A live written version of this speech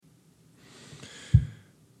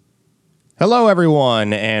Hello,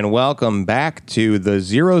 everyone, and welcome back to The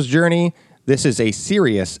Zero's Journey. This is a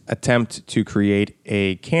serious attempt to create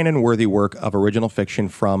a canon-worthy work of original fiction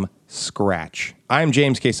from scratch. I'm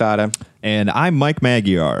James Quesada. And I'm Mike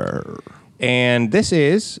Magyar. And this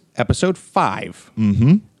is episode 5.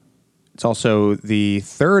 Mm-hmm. It's also the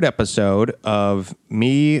third episode of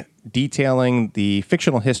me detailing the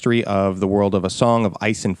fictional history of the world of A Song of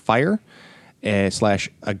Ice and Fire /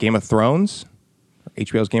 a Game of Thrones,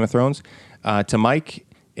 HBO's Game of Thrones, to Mike.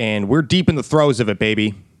 And we're deep in the throes of it,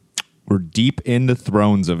 baby. We're deep in the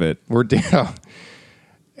thrones of it. We're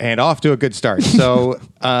and off to a good start. So,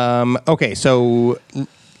 okay, so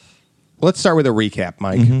let's start with a recap,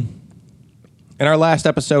 Mike. Mm-hmm. In our last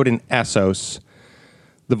episode in Essos,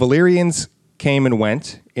 the Valyrians came and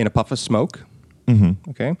went in a puff of smoke. Mm-hmm.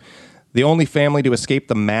 Okay, the only family to escape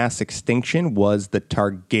the mass extinction was the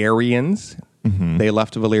Targaryens. Mm-hmm. They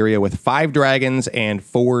left Valyria with 5 dragons and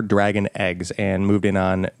 4 dragon eggs and moved in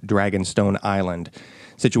on Dragonstone Island,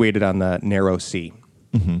 situated on the Narrow Sea.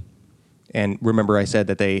 Mm-hmm. And remember, I said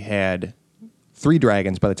that they had 3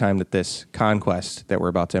 dragons by the time that this conquest that we're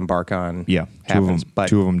about to embark on happens. But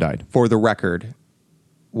 2 of them died. For the record,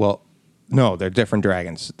 well, no, they're different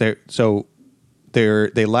dragons. They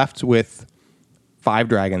left with 5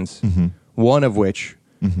 dragons, mm-hmm. one of which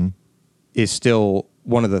mm-hmm. is still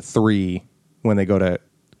one of the 3 when they go to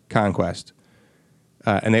Conquest.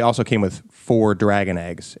 And they also came with 4 dragon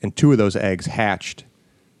eggs, and 2 of those eggs hatched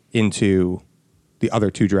into the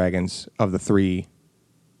other 2 dragons of the 3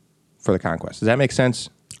 for the Conquest. Does that make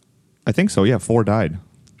sense? I think so, yeah. 4 died.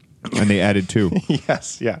 And they added 2.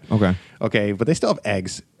 Yes, yeah. Okay, but they still have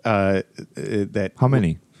eggs. That How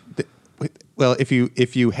many? Well, if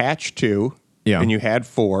you hatch 2 and you had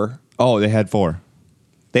 4. Oh, they had 4.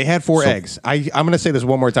 They had 4 eggs. I'm going to say this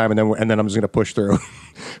one more time, and then I'm just going to push through.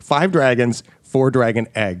 5 dragons, 4 dragon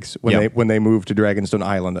eggs when they moved to Dragonstone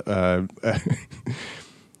Island.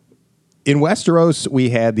 In Westeros,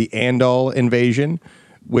 we had the Andal invasion,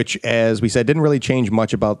 which, as we said, didn't really change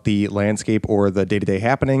much about the landscape or the day-to-day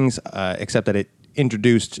happenings, except that it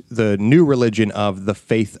introduced the new religion of the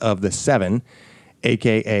Faith of the Seven,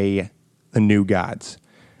 a.k.a. the New Gods.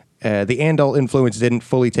 The Andal influence didn't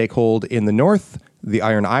fully take hold in the north, the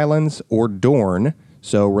Iron Islands, or Dorne,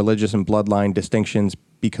 so religious and bloodline distinctions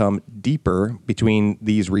become deeper between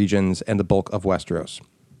these regions and the bulk of Westeros.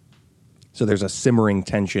 So there's a simmering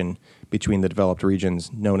tension between the developed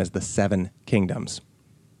regions known as the 7 Kingdoms.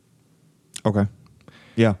 Okay.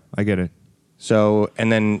 Yeah, I get it. So,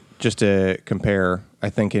 and then just to compare,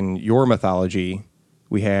 I think in your mythology,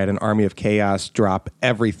 we had an army of chaos drop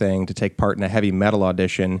everything to take part in a heavy metal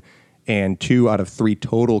audition, and 2 out of 3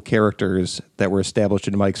 total characters that were established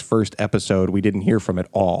in Mike's first episode, we didn't hear from at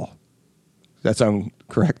all. Does that sound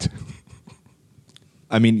correct?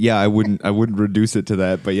 I mean, yeah, I wouldn't reduce it to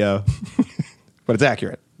that, but yeah. But it's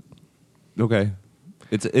accurate. Okay.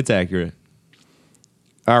 It's accurate.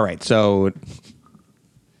 All right, so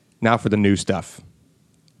now for the new stuff.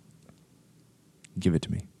 Give it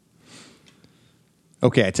to me.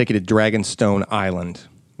 Okay, I take you to Dragonstone Island.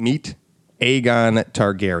 Meet Aegon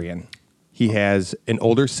Targaryen. He has an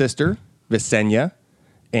older sister, Visenya,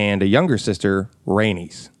 and a younger sister,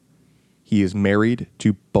 Rhaenys. He is married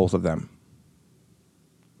to both of them.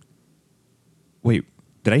 Wait,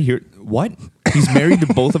 did I hear... What? He's married to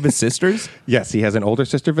both of his sisters? Yes, he has an older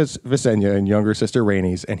sister, Visenya, and younger sister,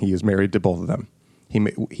 Rhaenys, and he is married to both of them.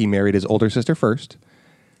 He married his older sister first.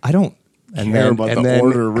 I don't care about the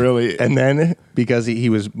order, really. And then, because he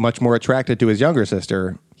was much more attracted to his younger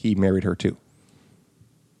sister, he married her too.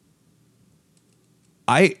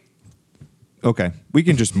 Okay, we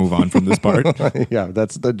can just move on from this part. Yeah,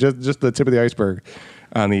 that's just the tip of the iceberg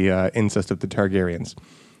on the incest of the Targaryens.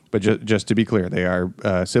 But just to be clear, they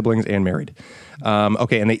are siblings and married.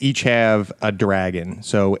 Okay, and they each have a dragon.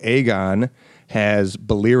 So Aegon has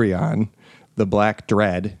Balerion, the Black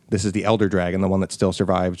Dread. This is the elder dragon, the one that still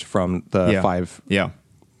survived from the 5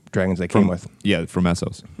 dragons they came with. Yeah, from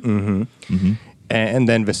Essos. Mm-hmm. Mm-hmm. And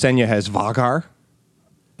then Visenya has Vagar.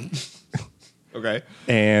 Okay.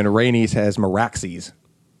 And Rhaenys has Meraxes.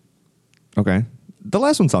 Okay. The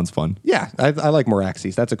last one sounds fun. Yeah, I like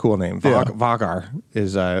Meraxes. That's a cool name. Yeah. Vagar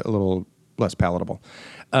is a little less palatable.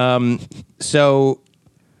 So,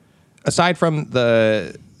 aside from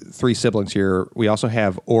the 3 siblings here, we also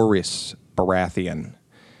have Orys Baratheon.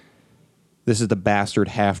 This is the bastard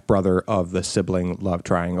half-brother of the sibling love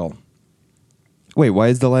triangle. Wait, why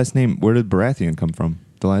is the last name... Where did Baratheon come from?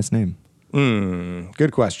 The last name?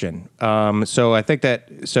 Good question. So I think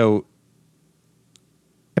that... So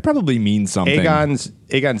it probably means something.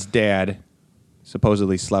 Aegon's dad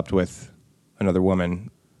supposedly slept with another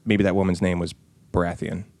woman maybe that woman's name was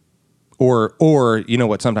Baratheon. Or you know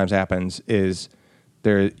what sometimes happens is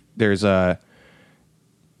there's a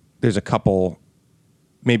couple.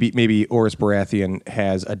 Maybe Oris Baratheon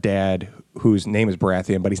has a dad whose name is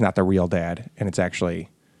Baratheon, but he's not the real dad, and it's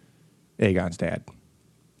actually Aegon's dad.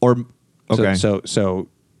 Or okay, so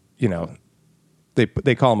you know,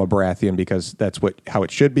 they call him a Baratheon because that's how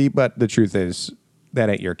it should be, but the truth is that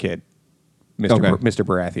ain't your kid, Mr.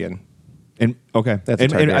 Baratheon. And okay, That's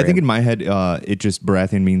and I think in my head, it just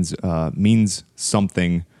Baratheon means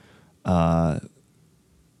something,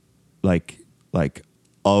 like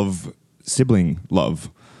of sibling love,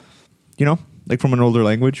 you know, like from an older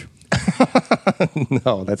language.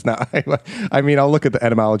 No, that's not. I mean, I'll look at the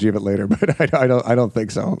etymology of it later, but I don't think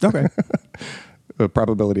so. Okay, the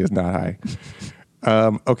probability is not high.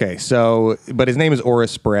 Okay, so but his name is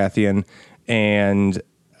Oris Baratheon, and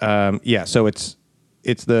so it's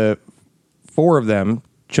the four of them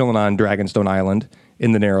chilling on Dragonstone Island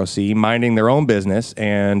in the Narrow Sea, minding their own business,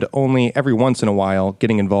 and only every once in a while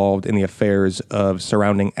getting involved in the affairs of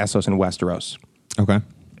surrounding Essos and Westeros. Okay.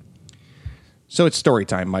 So it's story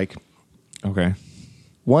time, Mike. Okay.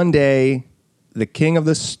 One day, the king of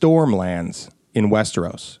the Stormlands in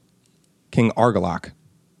Westeros, King Argilac,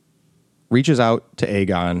 reaches out to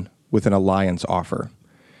Aegon with an alliance offer.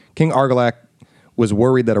 King Argilac was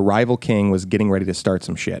worried that a rival king was getting ready to start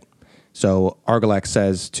some shit. So Argilac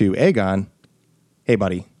says to Aegon, "Hey,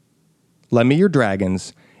 buddy, lend me your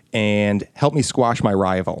dragons and help me squash my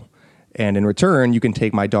rival. And in return, you can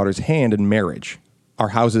take my daughter's hand in marriage. Our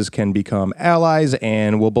houses can become allies,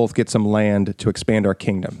 and we'll both get some land to expand our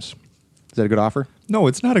kingdoms." Is that a good offer? No,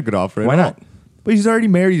 it's not a good offer. Why not? But he's already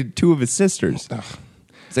married two of his sisters. Ugh.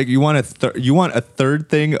 It's like you want a third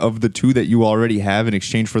thing of the two that you already have in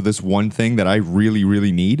exchange for this one thing that I really,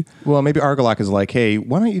 really need. Well, maybe Argilac is like, "Hey,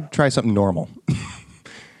 why don't you try something normal?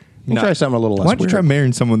 Try something a little less Why don't you weird." try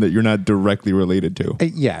marrying someone that you're not directly related to?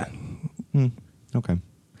 Yeah. Okay.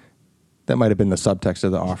 That might have been the subtext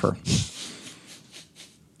of the offer.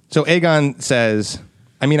 So Aegon says,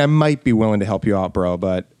 "I mean, I might be willing to help you out, bro,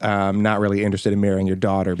 but I'm not really interested in marrying your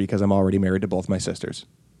daughter because I'm already married to both my sisters."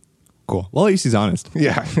 Cool. Well, at least he's honest.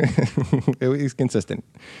 Yeah. He's consistent.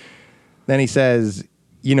 Then he says,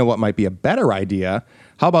 "You know what might be a better idea?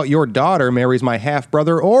 How about your daughter marries my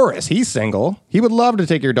half-brother Oris? He's single. He would love to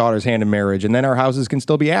take your daughter's hand in marriage, and then our houses can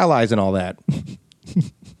still be allies and all that."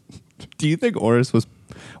 Do you think Oris was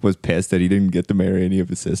pissed that he didn't get to marry any of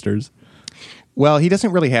his sisters? Well, he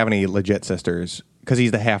doesn't really have any legit sisters because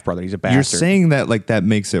he's the half-brother. He's a bastard. You're saying that like that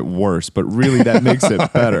makes it worse, but really that makes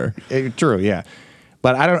it better. True, yeah.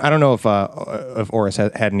 But I don't know if Oris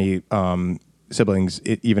had any siblings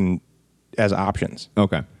even as options.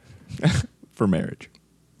 Okay. For marriage.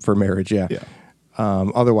 For marriage, yeah. Yeah.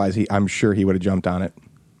 Otherwise, I'm sure he would have jumped on it.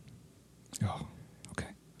 Oh, okay.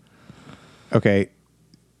 Okay.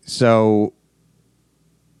 So,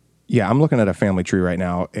 yeah, I'm looking at a family tree right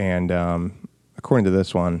now, and according to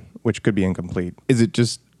this one, which could be incomplete. Is it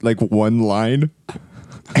just like one line?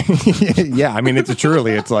 Yeah, I mean, it's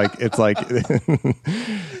like the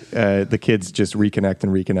kids just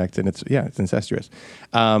reconnect, and it's incestuous.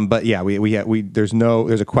 But yeah,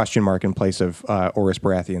 there's a question mark in place of Oris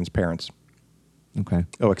Baratheon's parents. Okay.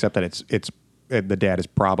 Oh, except that it's the dad is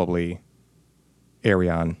probably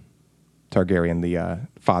Aerion Targaryen, the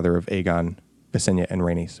father of Aegon, Visenya, and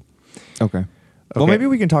Rhaenys. Okay. Well, maybe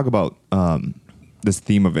we can talk about this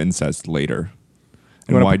theme of incest later,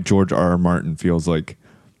 and why George R. R. Martin feels like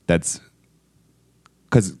that's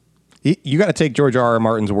because you got to take George R. R.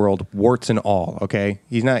 Martin's world warts and all. Okay,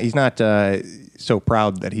 he's not so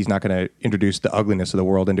proud that he's not going to introduce the ugliness of the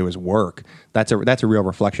world into his work. That's a real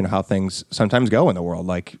reflection of how things sometimes go in the world.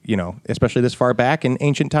 Like, you know, especially this far back in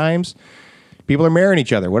ancient times, people are marrying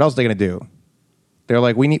each other. What else are they going to do? They're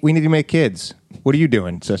like, we need to make kids. What are you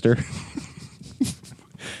doing, sister?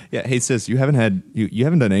 Yeah. Hey, sis, you haven't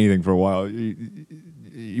done anything for a while.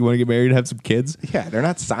 You want to get married and have some kids? Yeah, they're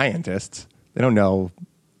not scientists. They don't know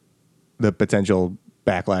the potential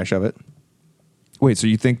backlash of it. Wait, so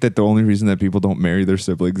you think that the only reason that people don't marry their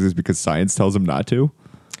siblings is because science tells them not to?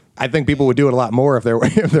 I think people would do it a lot more if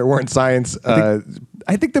there weren't science. I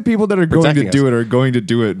think the people that are going to do it are going to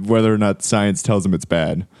do it whether or not science tells them it's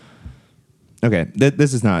bad. Okay,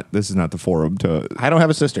 this is not the forum to. I don't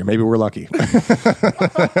have a sister. Maybe we're lucky.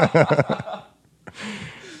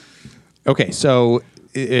 Okay, so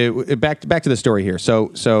back to the story here. So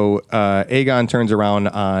Aegon turns around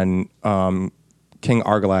on King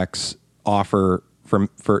Argilac's offer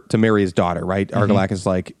to marry his daughter. Right? Mm-hmm. Argilac is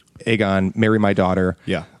like, Aegon, marry my daughter.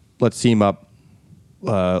 Yeah. Let's team up.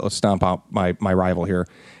 Let's stomp out my rival here.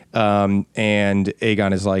 And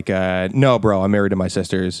Aegon is like, no, bro, I'm married to my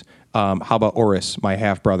sisters. How about Oris, my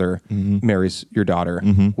half brother, marries your daughter?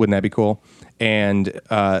 Wouldn't that be cool? And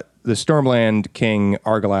the Stormland King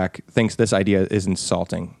Argilac thinks this idea is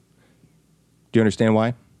insulting. Do you understand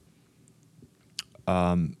why?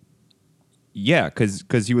 Yeah,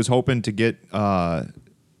 because he was hoping to get the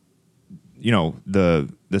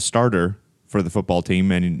starter for the football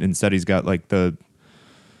team, and instead he's got like the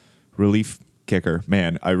relief kicker.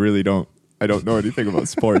 Man, I don't know anything about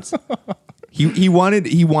sports. He wanted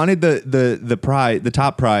the prize, the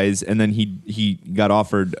top prize, and then he got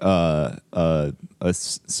offered a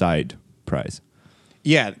side prize.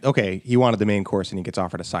 Yeah, okay. He wanted the main course, and he gets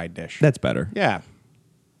offered a side dish. That's better. Yeah,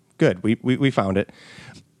 good. We found it.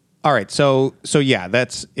 All right, so yeah,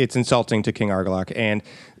 it's insulting to King Argilac, and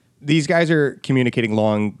these guys are communicating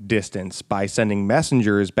long distance by sending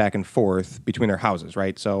messengers back and forth between their houses,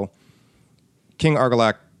 right? So King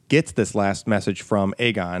Argilac gets this last message from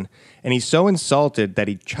Aegon, and he's so insulted that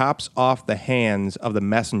he chops off the hands of the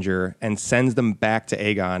messenger and sends them back to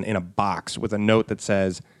Aegon in a box with a note that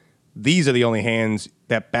says, "These are the only hands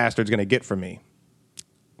that bastard's going to get from me."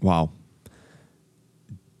 Wow.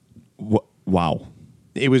 Wow.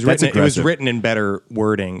 It was written in better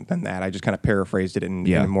wording than that. I just kind of paraphrased it in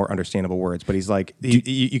more understandable words. But he's like,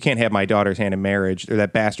 you can't have my daughter's hand in marriage, or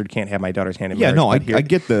that bastard can't have my daughter's hand in marriage. Yeah, no, I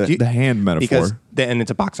get the hand metaphor. And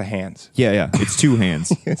it's a box of hands. Yeah, it's two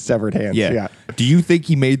hands. Severed hands, yeah. Do you think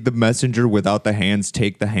he made the messenger without the hands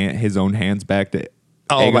take his own hands back to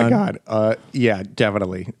Aegon? My God. Yeah,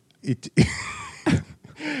 definitely.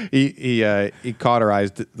 He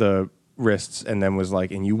cauterized the wrists and then was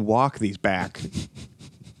like, and you walk these back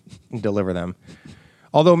and deliver them.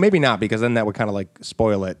 Although maybe not, because then that would kind of like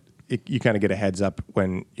spoil it. You kind of get a heads up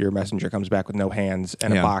when your messenger comes back with no hands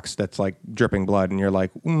and a box that's like dripping blood, and you're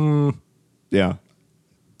like, yeah,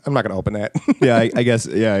 I'm not going to open that. I guess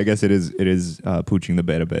it is pooching the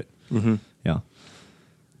bed a bit. Mm-hmm. Yeah.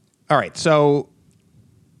 All right, so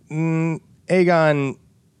Aegon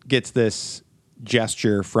gets this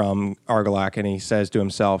gesture from Argilac, and he says to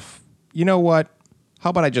himself, you know what? How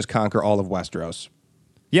about I just conquer all of Westeros?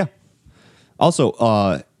 Yeah. Also,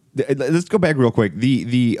 let's go back real quick.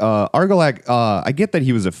 The Argilac, I get that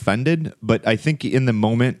he was offended, but I think in the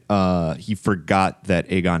moment he forgot that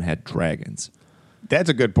Aegon had dragons. That's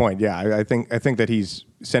a good point. Yeah, I think that he's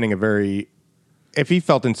sending a very. If he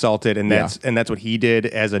felt insulted, and that's what he did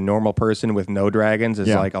as a normal person with no dragons, is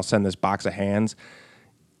like, I'll send this box of hands.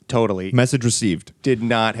 Totally. Message received. Did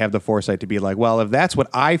not have the foresight to be like, well, if that's what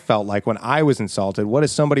I felt like when I was insulted, what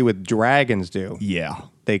does somebody with dragons do? Yeah.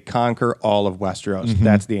 They conquer all of Westeros. Mm-hmm.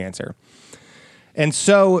 That's the answer. And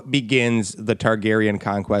so begins the Targaryen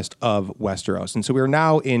conquest of Westeros. And so we are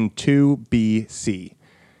now in 2 BC.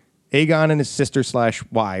 Aegon and his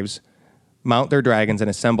sister/wives mount their dragons and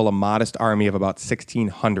assemble a modest army of about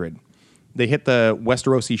 1,600. They hit the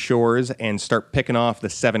Westerosi shores and start picking off the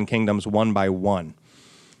 7 kingdoms one by one.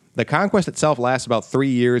 The conquest itself lasts about 3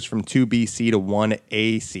 years, from 2 BC to 1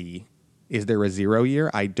 AC. Is there a 0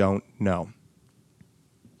 year? I don't know.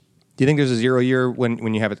 Do you think there's a 0 year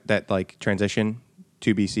when you have that like transition?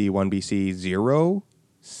 2 BC, 1 BC, 0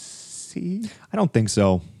 C? I don't think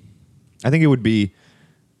so. I think it would be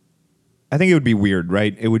weird,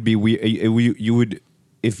 right? It would be weird. You would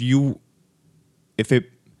if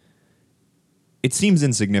it seems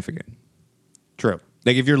insignificant. True.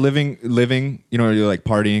 Like if you're living, you're like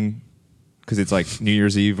partying because it's like New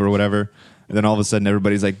Year's Eve or whatever, and then all of a sudden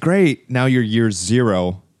everybody's like, "Great, now you're year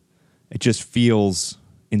 0." It just feels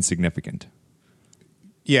insignificant.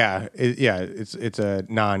 Yeah, it's a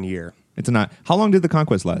non-year. It's a non. How long did the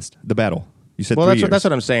conquest last? The battle? You said 3 years. That's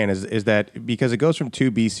what I'm saying is that because it goes from 2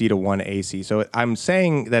 BC to 1 AC. So I'm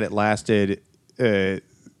saying that it lasted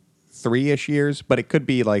 3-ish years, but it could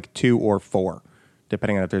be like 2 or 4,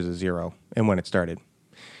 depending on if there's a 0 and when it started.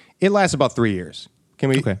 It lasts about 3 years. Can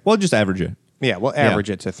we? Okay. Well, just average it. Yeah, we'll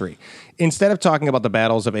average it to 3. Instead of talking about the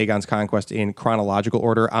battles of Aegon's conquest in chronological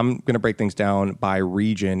order, I'm going to break things down by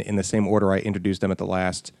region in the same order I introduced them at the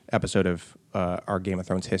last episode of our Game of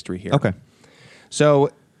Thrones history here. Okay.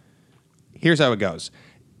 So here's how it goes.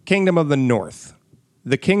 Kingdom of the North.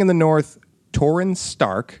 The king in the north, Torrhen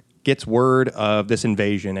Stark, gets word of this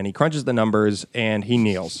invasion, and he crunches the numbers, and he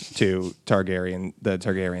kneels to the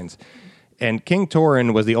Targaryens. And King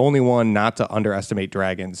Torrhen was the only one not to underestimate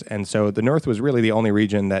dragons. And so the North was really the only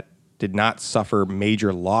region that did not suffer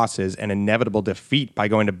major losses and inevitable defeat by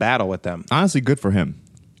going to battle with them. Honestly, good for him.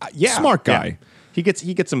 Smart guy. Yeah.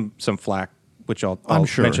 He gets some flack, which I'll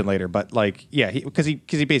mention later. But like, because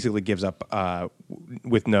he basically gives up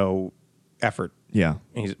with no effort. Yeah.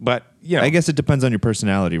 But I guess it depends on your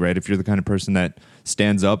personality, right? If you're the kind of person that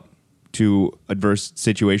stands up to adverse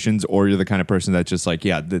situations, or you're the kind of person that's just like,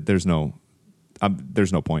 there's no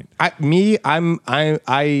point.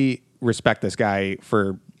 I respect this guy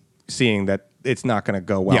for seeing that it's not going to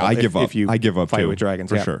go well. Yeah, I give up. If you I give up fight too, with dragons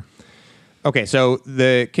for sure. Okay, so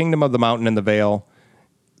the Kingdom of the Mountain and the Vale,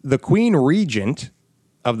 the Queen Regent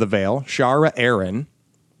of the Vale, Shara Aaron,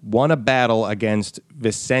 won a battle against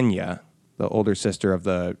Visenya, the older sister of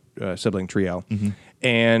the sibling trio,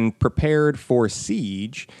 and prepared for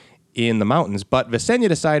siege in the mountains. But Visenya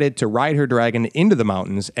decided to ride her dragon into the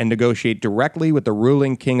mountains and negotiate directly with the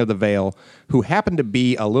ruling king of the Vale, who happened to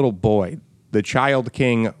be a little boy, the child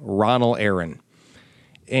king Ronald Aaron.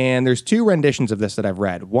 And there's two renditions of this that I've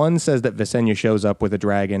read. One says that Visenya shows up with a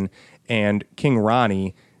dragon, and King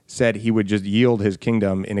Ronnie said he would just yield his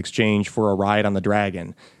kingdom in exchange for a ride on the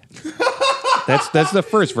dragon. That's the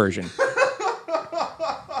first version.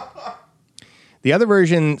 The other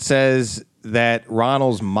version says that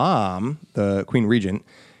Ronald's mom, the Queen Regent,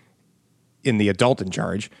 in the adult in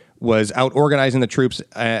charge, was out organizing the troops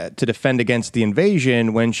to defend against the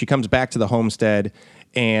invasion when she comes back to the homestead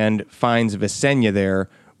and finds Visenya there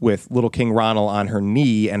with little King Ronald on her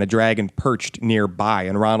knee and a dragon perched nearby.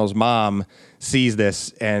 And Ronald's mom sees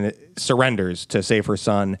this and surrenders to save her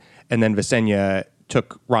son. And then Visenya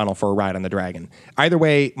took Ronald for a ride on the dragon. Either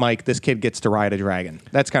way, Mike, this kid gets to ride a dragon.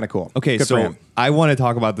 That's kind of cool. Okay, Good for so him. I want to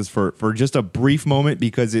talk about this for just a brief moment,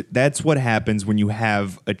 because that's what happens when you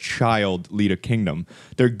have a child lead a kingdom.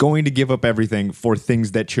 They're going to give up everything for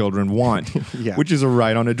things that children want, Yeah. which is a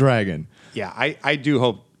ride on a dragon. Yeah, I do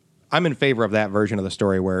hope. I'm in favor of that version of the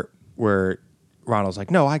story where Ronald's like,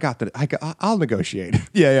 no, I'll negotiate.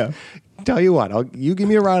 Yeah. Tell you what, you give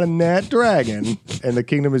me a ride on that dragon, and the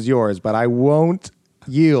kingdom is yours, but I won't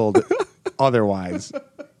yield otherwise.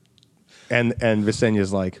 And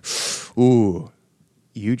Visenya's like, ooh,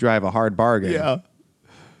 you drive a hard bargain. Yeah.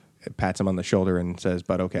 It pats him on the shoulder and says,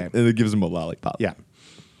 but okay. And it gives him a lollipop. Yeah.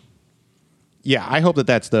 Yeah, I hope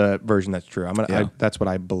that's the version that's true. Yeah. That's what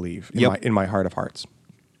I believe Yep. in my heart of hearts.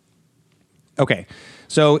 Okay,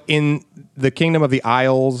 so in the Kingdom of the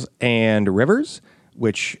Isles and Rivers,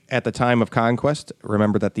 which at the time of conquest,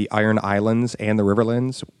 remember that the Iron Islands and the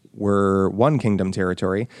Riverlands were one kingdom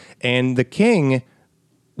territory, and the king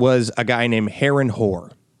was a guy named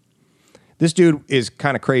Harrenhor. This dude is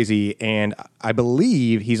kind of crazy, and I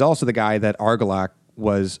believe he's also the guy that Argilac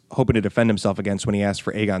was hoping to defend himself against when he asked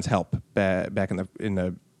for Aegon's help back in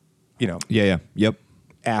the Yep.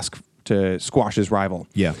 ask to squash his rival.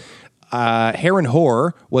 Yeah.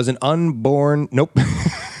 Harrenhor was an unborn. Nope.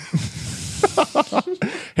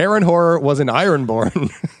 Harrenhor was an Ironborn.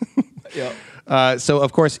 Yep. So,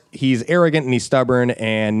 of course, he's arrogant and he's stubborn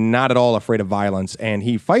and not at all afraid of violence. And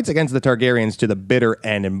he fights against the Targaryens to the bitter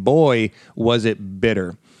end. And boy, was it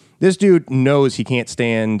bitter. This dude knows he can't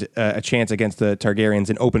stand a chance against the Targaryens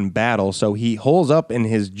in open battle. So he holes up in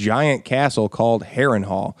his giant castle called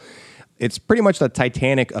Harrenhal. It's pretty much the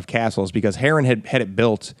Titanic of castles because Harren had it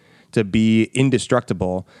built to be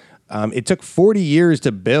indestructible. It took 40 years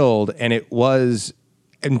to build, and it was,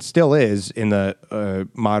 and still is, in the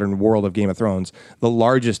modern world of Game of Thrones, the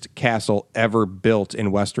largest castle ever built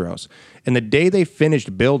in Westeros. And the day they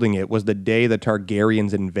finished building it was the day the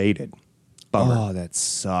Targaryens invaded. Bummer. Oh, that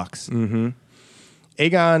sucks.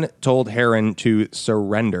 Aegon told Harren to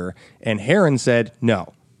surrender, and Harren said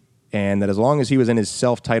no, and that as long as he was in his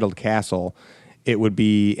self-titled castle, it would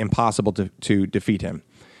be impossible to defeat him.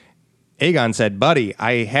 Aegon said, buddy,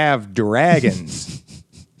 I have dragons.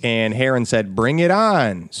 And Harren said, bring it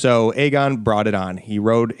on. So Aegon brought it on. He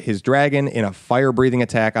rode his dragon in a fire-breathing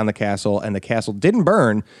attack on the castle, and the castle didn't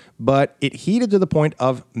burn, but it heated to the point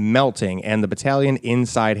of melting, and the battalion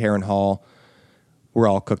inside Harrenhal were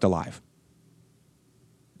all cooked alive.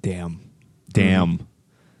 Damn.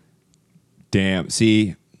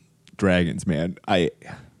 See, dragons, man. I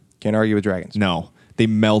Can't argue with dragons. no. They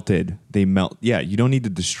melted. Yeah, you don't need to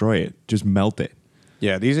destroy it. Just melt it.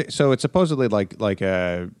 Yeah, so it's supposedly like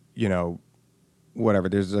whatever.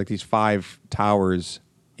 There's like these 5 towers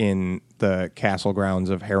in the castle grounds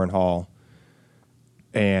of Harrenhal,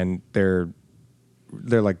 and they're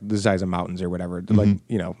like the size of mountains or whatever. They're like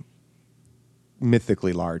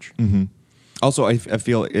mythically large. Also, I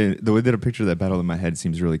feel the way that I picture that battle in my head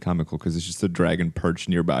seems really comical because it's just a dragon perched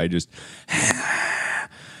nearby, just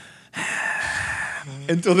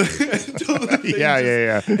until the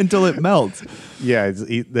Yeah. until it melts. Yeah,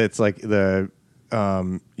 it's like the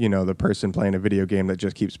the person playing a video game that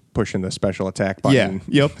just keeps pushing the special attack button.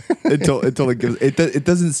 Yeah. Yep. until it gives it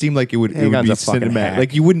doesn't seem like it would be cinematic.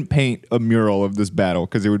 Like you wouldn't paint a mural of this battle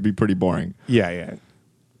because it would be pretty boring. Yeah.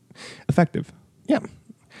 Effective. Yeah.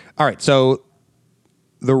 All right. So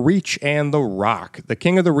the Reach and the Rock, the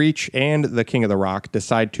King of the Reach and the King of the Rock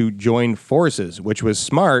decide to join forces, which was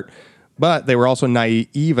smart, but they were also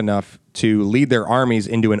naive enough to lead their armies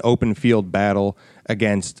into an open field battle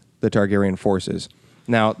against the Targaryen forces.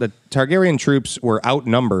 Now, the Targaryen troops were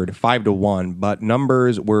outnumbered 5-1, but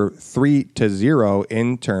numbers were 3-0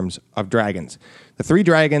 in terms of dragons. The 3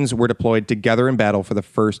 dragons were deployed together in battle for the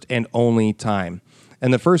first and only time.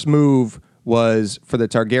 And the first move was for the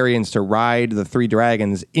Targaryens to ride the 3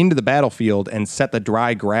 dragons into the battlefield and set the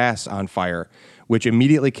dry grass on fire, which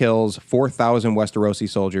immediately kills 4,000 Westerosi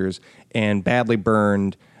soldiers and badly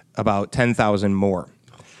burned about 10,000 more,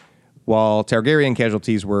 while Targaryen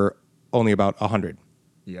casualties were only about 100.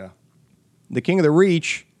 Yeah. The King of the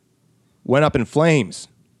Reach went up in flames.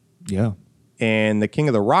 Yeah. And the King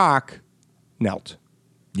of the Rock knelt.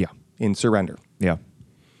 Yeah. In surrender. Yeah.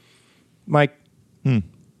 Mike, do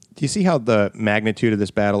you see how the magnitude of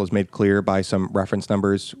this battle is made clear by some reference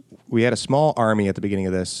numbers? We had a small army at the beginning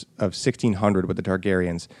of this of 1,600 with the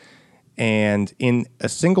Targaryens. And in a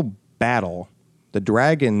single battle, the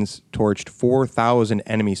dragons torched 4,000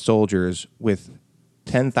 enemy soldiers with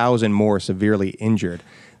 10,000 more severely injured.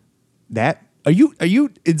 That Are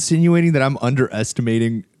you insinuating that I'm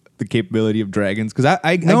underestimating the capability of dragons? Because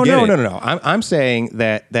I no. get it. I'm saying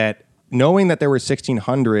that knowing that there were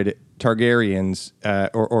 1,600 Targaryens,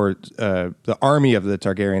 or the army of the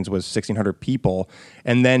Targaryens was 1,600 people,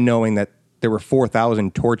 and then knowing that there were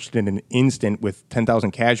 4,000 torched in an instant with 10,000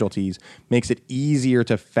 casualties makes it easier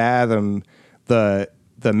to fathom the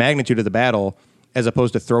magnitude of the battle, as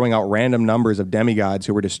opposed to throwing out random numbers of demigods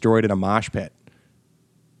who were destroyed in a mosh pit.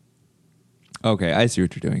 Okay, I see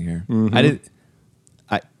what you're doing here. You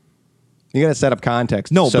got to set up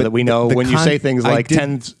context, No, so but that we know when you say things I like did-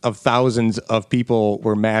 tens of thousands of people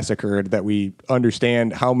were massacred, that we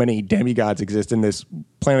understand how many demigods exist in this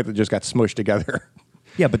planet that just got smushed together.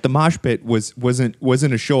 Yeah, but the mosh pit wasn't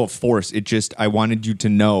a show of force. It just, I wanted you to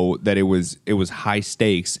know that it was high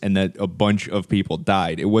stakes and that a bunch of people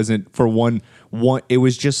died. It wasn't for one. It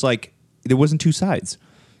was just like there wasn't two sides.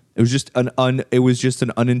 It was just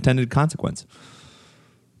an unintended consequence.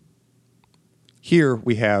 Here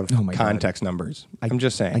we have Oh my God. context numbers. I'm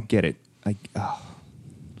just saying. I get it. All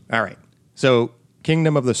right. So,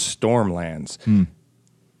 Kingdom of the Stormlands.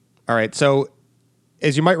 All right. So,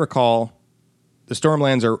 as you might recall, the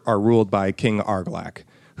Stormlands are ruled by King Argilac,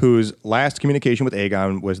 whose last communication with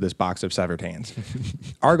Aegon was this box of severed hands.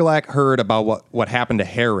 Argilac heard about what happened to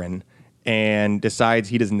Harren and decides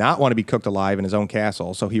he does not want to be cooked alive in his own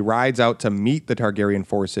castle, so he rides out to meet the Targaryen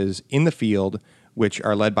forces in the field, which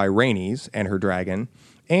are led by Rhaenys and her dragon,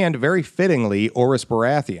 and very fittingly, Orys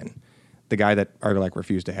Baratheon, the guy that Argilac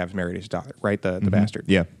refused to have married his daughter, right? The bastard.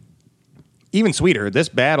 Yeah. Even sweeter, this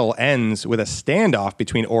battle ends with a standoff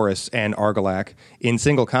between Orys and Argilac in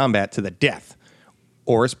single combat to the death.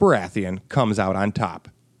 Orys Baratheon comes out on top.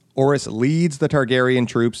 Orys leads the Targaryen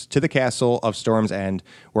troops to the castle of Storm's End,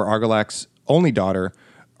 where Argilac's only daughter,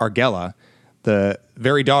 Argella, the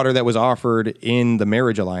very daughter that was offered in the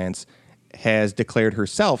marriage alliance, has declared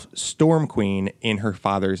herself Storm Queen in her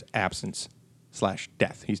father's absence /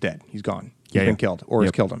 death. He's dead. He's gone. He's been killed.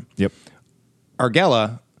 Orys killed him. Yep.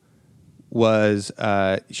 Argella was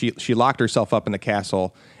she locked herself up in the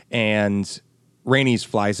castle, and Rhaenys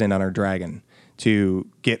flies in on her dragon to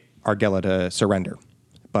get Argella to surrender.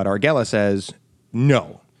 But Argella says,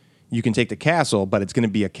 no, you can take the castle, but it's going to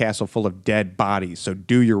be a castle full of dead bodies, so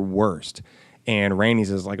do your worst. And Rhaenys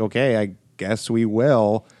is like, okay, I guess we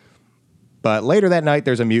will. But later that night,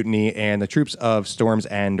 there's a mutiny, and the troops of Storm's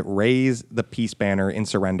End raise the peace banner in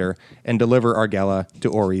surrender and deliver Argella to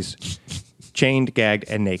Orys, chained, gagged,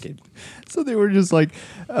 and naked. So they were just like,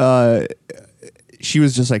 she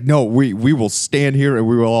was just like, no, we will stand here and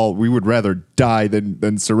we would rather die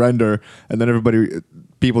than surrender. And then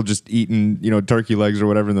people just eating, turkey legs or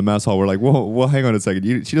whatever in the mess hall were like, whoa, hang on a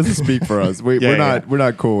second. She doesn't speak for us. We're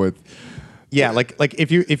not cool with. Yeah. Like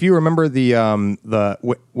if you remember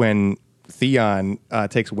when Theon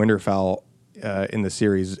takes Winterfell in the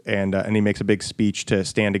series and he makes a big speech to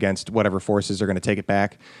stand against whatever forces are going to take it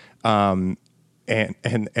back. And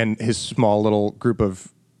his small little group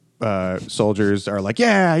of soldiers are like,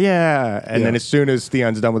 yeah. And then as soon as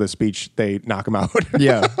Theon's done with his speech, they knock him out.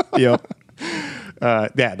 Yeah. Yep.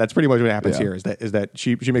 That's pretty much what happens here. Is that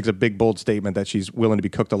she makes a big bold statement that she's willing to be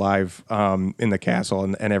cooked alive in the castle,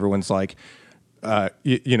 and everyone's like,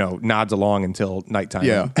 nods along until nighttime.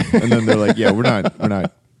 Yeah, and then they're like, "Yeah, we're not gonna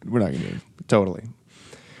do it." Totally.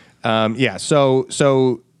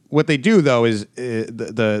 So what they do though is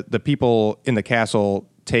the people in the castle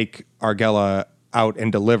take Argella out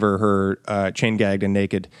and deliver her chain gagged and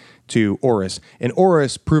naked to Orys. And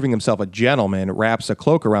Orys, proving himself a gentleman, wraps a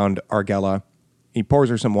cloak around Argella. He pours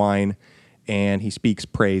her some wine, and he speaks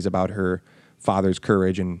praise about her father's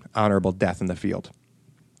courage and honorable death in the field.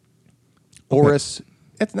 Okay. Orys,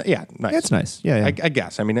 nice. It's nice. Yeah. I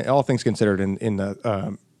guess. I mean, all things considered, in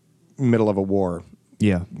the middle of a war,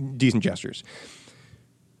 Yeah. decent gestures.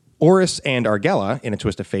 Orys and Argella, in a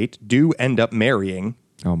twist of fate, do end up marrying.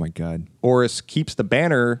 Oh my God. Orys keeps the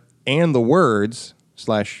banner and the words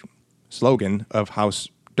 / slogan of House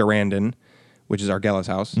Durrandon, which is Argella's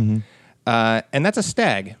house. Mm-hmm. And that's a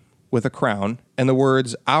stag with a crown. And the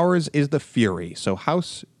words, ours is the fury. So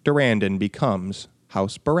House Durrandon becomes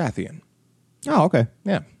House Baratheon. Oh, okay.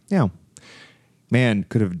 Yeah. Yeah. Man,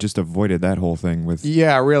 could have just avoided that whole thing with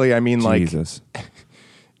Yeah, really. I mean, Jesus.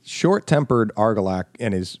 Short-tempered Argilac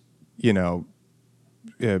and his,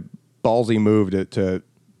 ballsy move to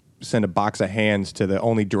send a box of hands to the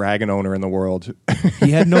only dragon owner in the world.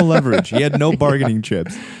 He had no leverage. He had no bargaining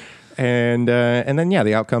chips. And then,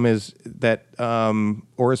 the outcome is that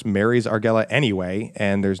Orys marries Argella anyway,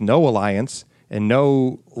 and there's no alliance and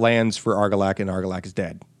no lands for Argilac, and Argilac is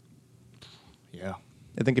dead. Yeah.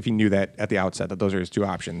 I think if he knew that at the outset, that those are his two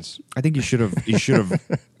options. I think you should have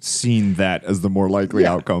seen that as the more likely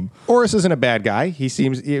outcome. Orys isn't a bad guy. He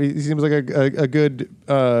seems like a good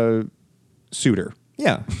suitor.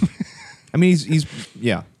 Yeah. I mean, he's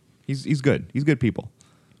good. He's good people.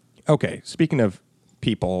 Okay, speaking of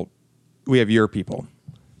people, we have your people,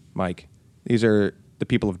 Mike. These are the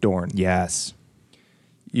people of Dorne. Yes.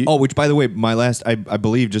 Which, by the way, my last, I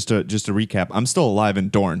believe, just to recap, I'm still alive in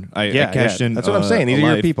Dorne. I cashed in. That's what I'm saying. These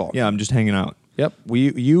are your people. Yeah, I'm just hanging out. Yep.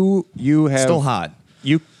 You have Still hot.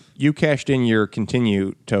 You cashed in your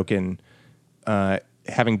continue token,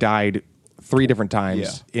 having died 3 different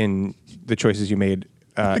times in the choices you made.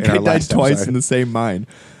 In our I died last twice episode. in the same mine.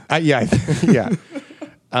 Yeah.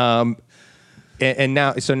 And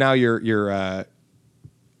now your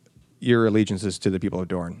allegiance is to the people of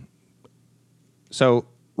Dorne. So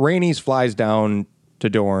Rhaenys flies down to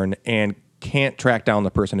Dorne and can't track down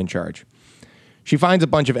the person in charge. She finds a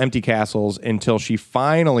bunch of empty castles until she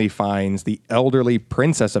finally finds the elderly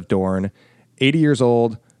princess of Dorne, 80 years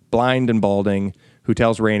old, blind and balding, who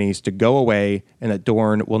tells Rhaenys to go away and that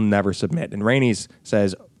Dorne will never submit. And Rhaenys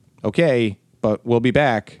says, okay, but we'll be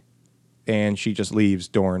back. And she just leaves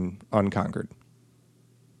Dorne unconquered.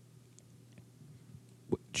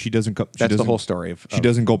 She doesn't go. That's the whole story. She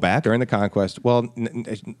doesn't go back during the conquest. Well,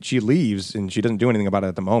 she leaves and she doesn't do anything about it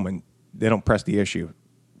at the moment. They don't press the issue.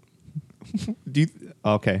 Do you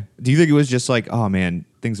think it was just like, oh man,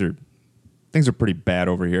 things are pretty bad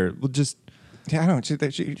over here? We'll just I don't know.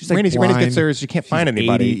 Rhaenys gets there. She can't find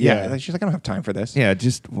anybody. 80, yeah, she's like, I don't have time for this. Yeah,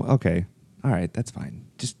 just okay. All right, that's fine.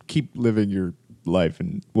 Just keep living your life,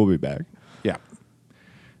 and we'll be back. Yeah.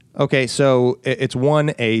 Okay, so it's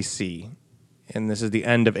 1 AC, and this is the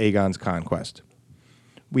end of Aegon's conquest.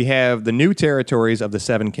 We have the new territories of the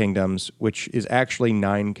 7 kingdoms, which is actually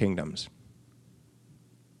 9 kingdoms.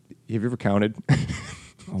 Have you ever counted?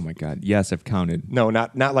 Oh my God! Yes, I've counted. No,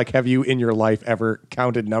 not like have you in your life ever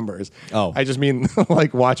counted numbers? Oh, I just mean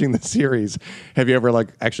like watching the series. Have you ever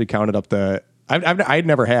like actually counted up the? I'd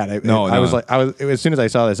never had. No. I was as soon as I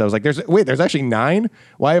saw this, I was like, there's actually 9.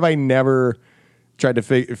 Why have I never tried to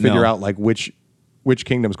figure out like which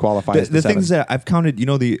kingdoms qualify as the 7? things that I've counted? You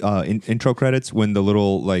know the intro credits when the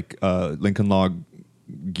little like Lincoln Log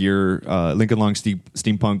gear, Lincoln Log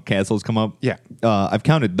steampunk castles come up. Yeah, I've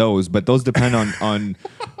counted those, but those depend on.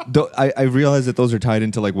 I realize that those are tied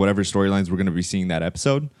into like whatever storylines we're going to be seeing that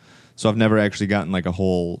episode. So I've never actually gotten like a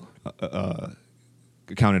whole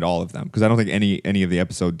counted all of them because I don't think any of the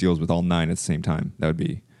episode deals with all 9 at the same time. That'd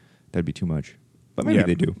be too much. But maybe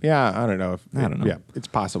they do. Yeah, I don't know. I don't know. Yeah, it's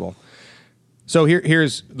possible. So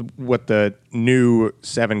here's what the new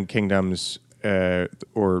 7 kingdoms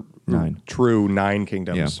or 9 true 9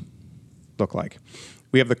 kingdoms look like.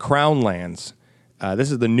 We have the Crown Lands.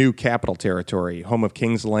 This is the new capital territory, home of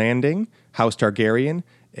King's Landing, House Targaryen,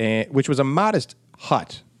 which was a modest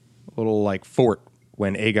hut, a little like fort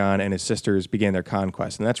when Aegon and his sisters began their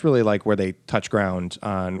conquest. And that's really like where they touch ground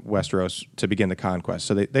on Westeros to begin the conquest.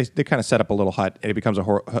 So they kind of set up a little hut, and it becomes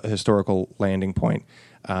a historical landing point.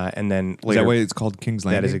 And then later... Is that why it's called King's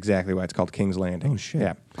Landing? That is exactly why it's called King's Landing. Oh, shit.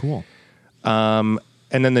 Yeah. Cool. And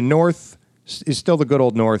then the north is still the good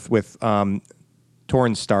old north with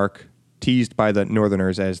Torrhen Stark teased by the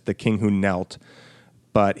Northerners as the king who knelt,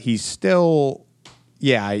 but he's still,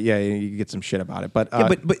 you get some shit about it. But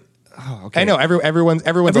oh, okay. I know everyone's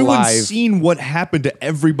alive. Seen what happened to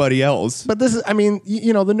everybody else. But this is, I mean,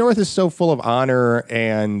 the North is so full of honor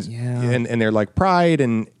and they're like pride,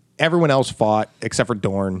 and everyone else fought except for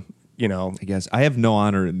Dorne. I guess I have no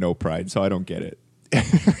honor and no pride, so I don't get it.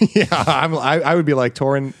 I would be like,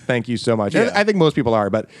 Torrin, thank you so much. Yeah. I think most people are,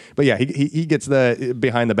 but yeah, he gets the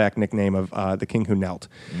behind the back nickname of the king who knelt.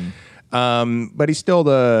 But he's still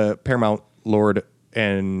the paramount lord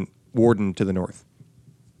and warden to the north.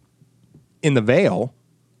 In the Vale,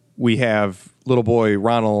 we have little boy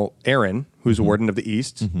Ronald Arryn, who's warden of the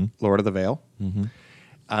east, lord of the Vale.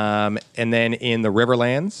 And then in the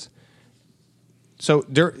Riverlands,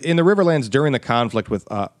 in the Riverlands during the conflict with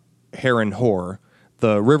Harren Hoare,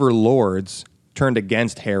 the River Lords turned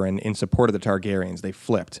against Harren in support of the Targaryens. They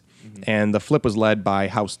flipped. And the flip was led by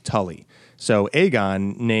House Tully. So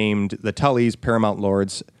Aegon named the Tullys paramount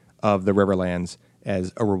lords of the Riverlands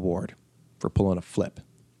as a reward for pulling a flip.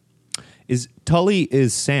 Tully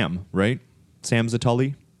is Sam, right? Sam's a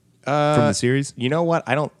Tully from the series? You know what?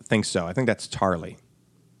 I don't think so. I think that's Tarly.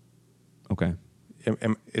 Okay.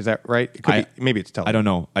 Is that right? It could be, maybe it's Tully. I don't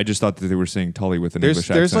know. I just thought that they were saying Tully with an English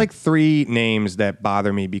accent. There's like 3 names that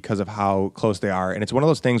bother me because of how close they are. And it's one of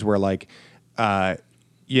those things where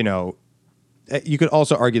you could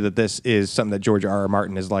also argue that this is something that George R.R.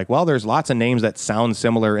 Martin is like, well, there's lots of names that sound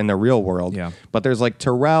similar in the real world. Yeah. But there's like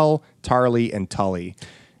Tyrell, Tarly, and Tully.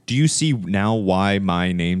 Do you see now why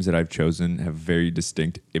my names that I've chosen have very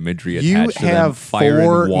distinct imagery attached to them? You have Fire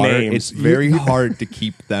 4 and water. names. It's very hard to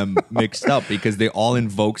keep them mixed up because they all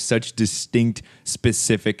invoke such distinct,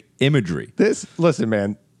 specific imagery. Listen,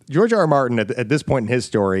 man. George R.R. Martin, at this point in his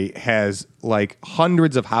story, has like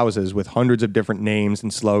hundreds of houses with hundreds of different names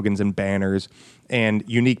and slogans and banners and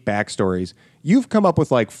unique backstories. You've come up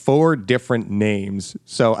with like 4 different names.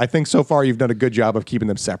 So I think so far you've done a good job of keeping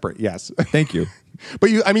them separate. Yes. Thank you. But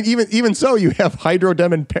even so, you have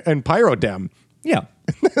Hydrodem and Pyrodem. Yeah.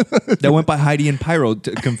 That went by Heidi and Pyro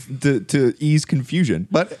to ease confusion.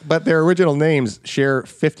 But their original names share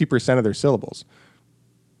 50% of their syllables.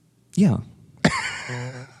 Yeah.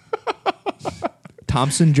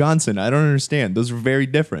 Thompson Johnson. I don't understand. Those are very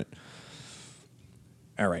different.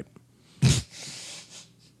 All right.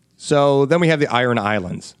 So then we have the Iron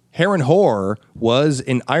Islands. Harren Hoare was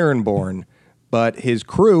an Ironborn, but his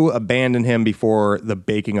crew abandoned him before the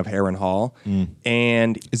baking of Harrenhal.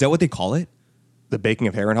 And is that what they call it? The baking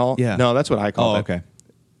of Harrenhal? Yeah. No, that's what I call it. Oh, okay.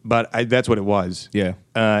 But that's what it was. Yeah.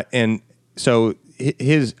 And so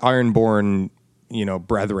his Ironborn,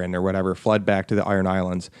 brethren or whatever fled back to the Iron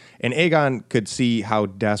Islands. And Aegon could see how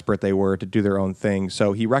desperate they were to do their own thing.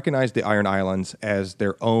 So he recognized the Iron Islands as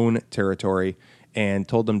their own territory and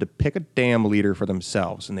told them to pick a damn leader for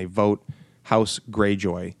themselves. And they vote House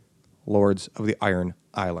Greyjoy, Lords of the Iron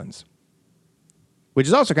Islands. Which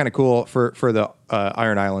is also kind of cool for the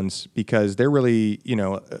Iron Islands because they're really,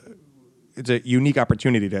 it's a unique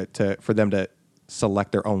opportunity for them to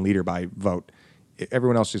select their own leader by vote.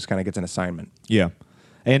 Everyone else just kind of gets an assignment. Yeah.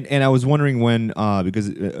 And I was wondering when, because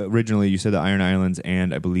originally you said the Iron Islands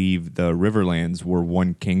and I believe the Riverlands were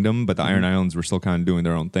one kingdom, but the Iron Islands were still kind of doing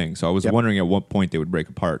their own thing. So I was wondering at what point they would break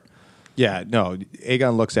apart. Yeah, no.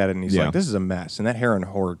 Aegon looks at it and he's like, "This is a mess." And that Harren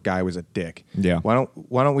Hoare guy was a dick. Yeah. Why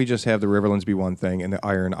don't we just have the Riverlands be one thing and the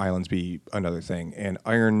Iron Islands be another thing? And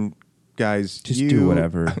Iron guys, just do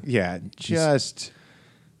whatever. Yeah, just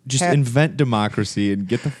invent democracy and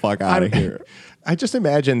get the fuck out of here. I just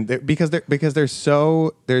imagine that because there's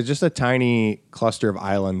just a tiny cluster of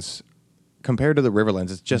islands compared to the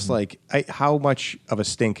Riverlands. It's just like how much of a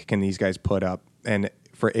stink can these guys put up? And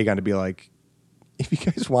for Aegon to be like, if you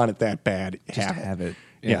guys want it that bad, just have it.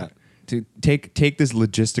 Yeah. To take this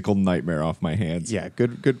logistical nightmare off my hands. Yeah,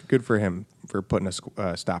 good for him for putting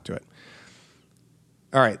a stop to it.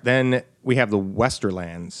 All right, then we have the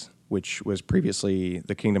Westerlands, which was previously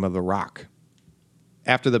the Kingdom of the Rock.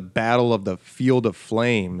 After the Battle of the Field of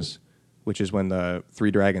Flames, which is when the 3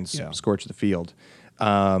 dragons scorched the field,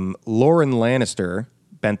 Loren Lannister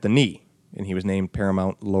bent the knee, and he was named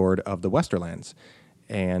Paramount Lord of the Westerlands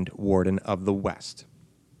and Warden of the West.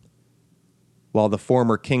 While the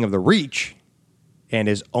former King of the Reach and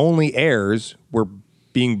his only heirs were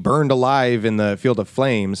being burned alive in the Field of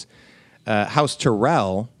Flames, House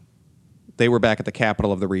Tyrell, they were back at the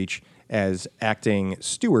capital of the Reach as acting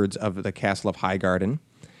stewards of the Castle of Highgarden.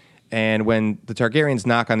 And when the Targaryens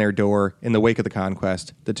knock on their door in the wake of the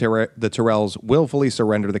Conquest, the Tyrells willfully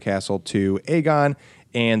surrender the castle to Aegon,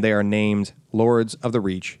 and they are named Lords of the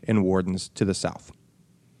Reach and Wardens to the south.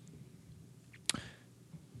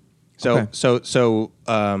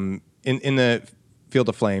 In the Field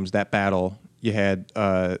of Flames, that battle, you had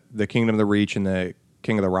the Kingdom of the Reach and the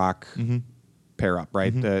King of the Rock pair up,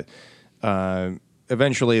 right?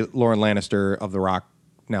 Eventually, Lauren Lannister of the Rock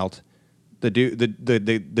knelt.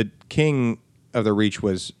 The King of the Reach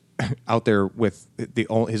was out there with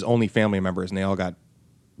his only family members, and they all got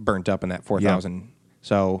burnt up in that 4,000. Yeah.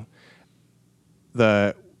 So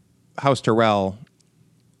the House Tyrell,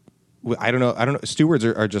 I don't know. Stewards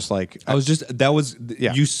are just like you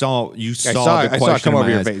saw I saw it come over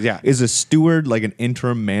your face. Yeah, is a steward like an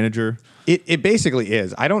interim manager? It basically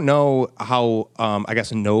is. I don't know how I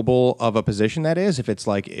guess noble of a position that is. If it's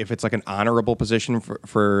like an honorable position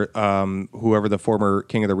for whoever the former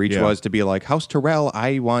King of the Reach was, to be like, House Tyrell,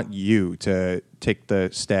 I want you to take the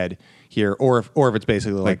stead here, or if it's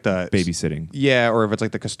basically like the babysitting, or if it's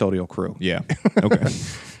like the custodial crew, okay.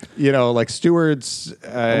 Like stewards.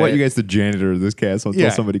 I want you guys the janitor of this castle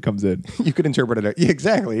until somebody comes in. You could interpret it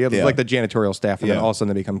exactly. Like the janitorial staff, and then all of a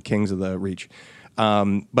sudden they become kings of the Reach.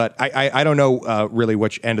 But I don't know really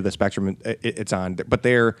which end of the spectrum it's on, but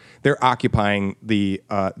they're occupying the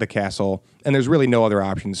castle, and there's really no other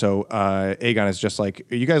option. So Aegon is just like,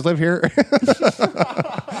 you guys live here,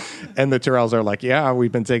 and the Tyrells are like, yeah,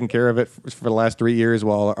 we've been taking care of it for the last 3 years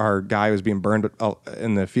while our guy was being burned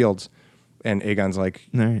in the fields, and Aegon's like,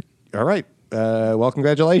 all right, well,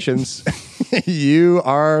 congratulations, you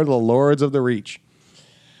are the Lords of the Reach.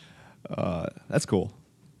 That's cool.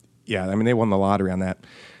 Yeah, I mean, they won the lottery on that.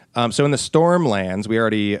 So in the Stormlands, we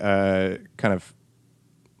already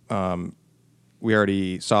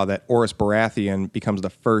saw that Orys Baratheon becomes the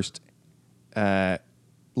first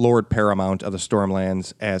Lord Paramount of the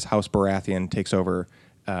Stormlands as House Baratheon takes over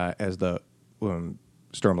as the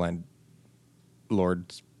Stormland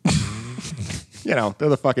Lords. They're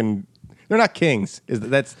they're not kings.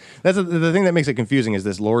 That's the thing that makes it confusing is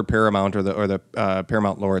this Lord Paramount or the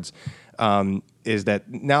Paramount Lords. Is that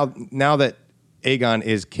now that Aegon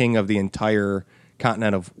is king of the entire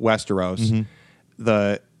continent of Westeros,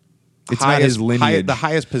 the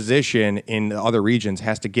highest position in the other regions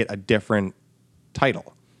has to get a different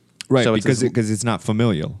title, right? So because it's not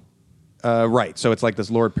familial, right? So it's like this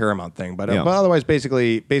Lord Paramount thing, but otherwise,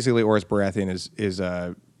 basically, Orys Baratheon is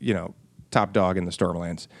top dog in the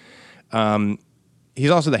Stormlands. He's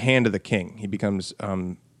also the Hand of the King. He becomes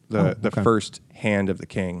the first Hand of the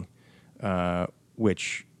King.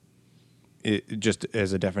 Which, just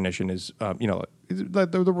as a definition, is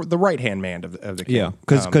the right hand man of the king. Yeah,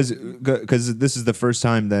 because this is the first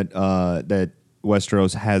time that that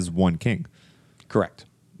Westeros has one king. Correct.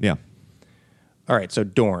 Yeah. All right. So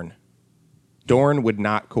Dorne would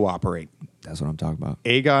not cooperate. That's what I'm talking about.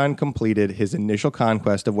 Aegon completed his initial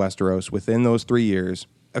conquest of Westeros within those 3 years.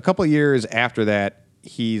 A couple of years after that,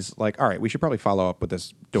 he's like, all right, we should probably follow up with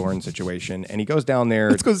this Dorne situation. And he goes down there.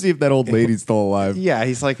 Let's go see if that old lady's still alive. Yeah,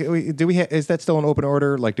 he's like, is that still an open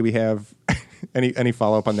order? Like, do we have any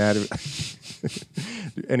follow-up on that?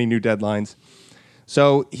 Any new deadlines?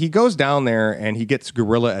 So he goes down there and he gets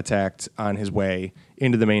guerrilla attacked on his way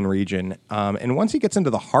into the main region. And once he gets into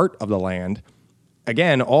the heart of the land,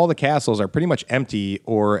 again, all the castles are pretty much empty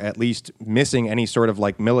or at least missing any sort of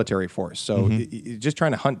like military force. So just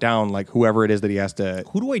trying to hunt down like whoever it is that he has to.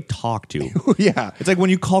 Who do I talk to? Yeah. It's like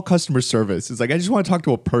when you call customer service, it's like, I just want to talk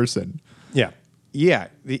to a person. Yeah. Yeah.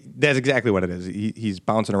 That's exactly what it is. He's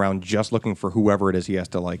bouncing around just looking for whoever it is he has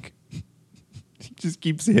to like. He just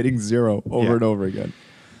keeps hitting zero over and over again.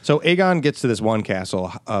 So Aegon gets to this one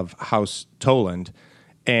castle of House Toland.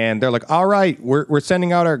 And they're like, all right, we're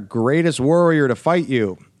sending out our greatest warrior to fight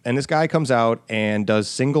you. And this guy comes out and does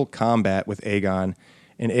single combat with Aegon.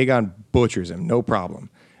 And Aegon butchers him, no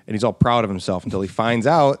problem. And he's all proud of himself until he finds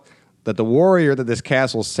out that the warrior that this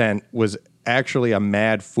castle sent was actually a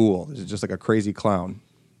mad fool. This is just like a crazy clown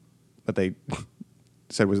that they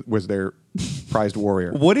said was their prized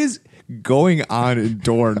warrior. What is going on in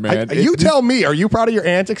Dorne, man? You tell me. Are you proud of your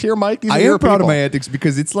antics here, Mike? I am proud of my antics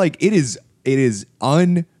because it's like it is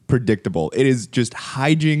unpredictable. It is just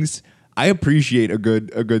hijinks. I appreciate a good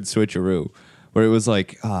switcheroo where it was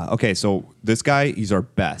like, okay, so this guy, he's our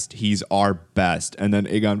best. He's our best. And then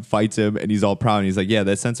Aegon fights him and he's all proud. And he's like, yeah,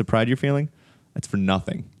 that sense of pride you're feeling, that's for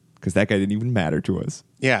nothing because that guy didn't even matter to us.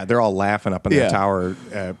 Yeah, they're all laughing up in the tower,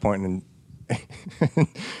 pointing.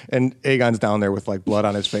 And Aegon's down there with like blood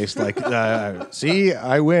on his face, like, see,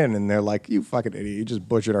 I win. And they're like, you fucking idiot. You just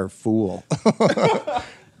butchered our fool.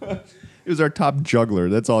 It was our top juggler.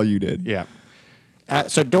 That's all you did. Yeah.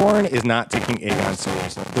 So Dorne is not taking Aegon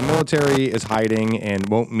seriously. The military is hiding and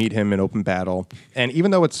won't meet him in open battle. And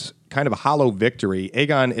even though it's kind of a hollow victory,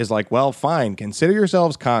 Aegon is like, well, fine, consider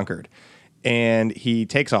yourselves conquered. and he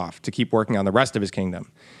takes off to keep working on the rest of his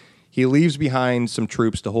kingdom. He leaves behind some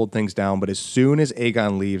troops to hold things down, but as soon as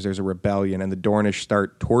Aegon leaves, there's a rebellion, and the Dornish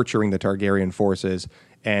start torturing the Targaryen forces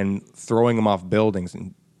and throwing them off buildings.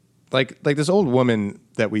 And like this old woman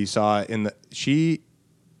that we saw I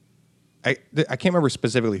can't remember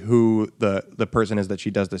specifically who the person is that she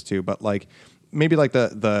does this to, but like maybe like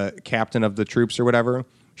the captain of the troops or whatever.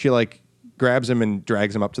 She like grabs him and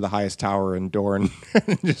drags him up to the highest tower in Dorne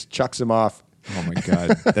and just chucks him off. Oh my God,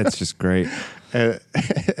 that's just great.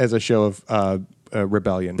 As a show of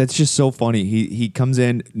rebellion. That's just so funny. He comes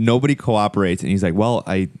in, nobody cooperates, and he's like, "Well,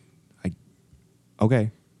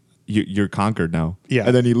 okay, you're conquered now." Yeah,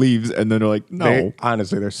 and then he leaves, and then they're like, "No."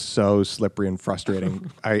 Honestly, they're so slippery and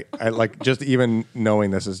frustrating. I like just even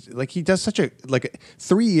knowing this is like he does such a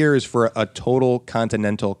 3 years for a total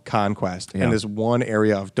continental conquest, and this one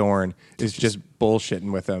area of Dorne is just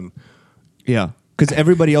bullshitting with him. Yeah. Because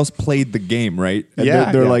everybody else played the game, right? And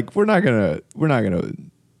they're like, we're not gonna.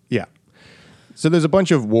 Yeah. So there's a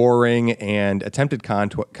bunch of warring and attempted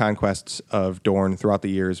conquests of Dorne throughout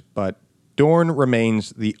the years, but Dorne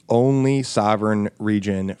remains the only sovereign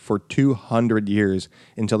region for 200 years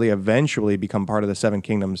until they eventually become part of the Seven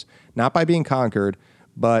Kingdoms, not by being conquered,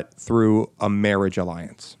 but through a marriage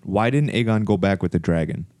alliance. Why didn't Aegon go back with the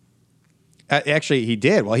dragon? Actually, he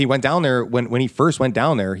did. Well, he went down there when he first went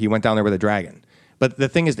down there. He went down there with a dragon. But the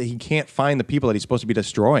thing is that he can't find the people that he's supposed to be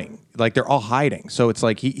destroying. Like they're all hiding. So it's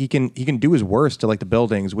like he can do his worst to like the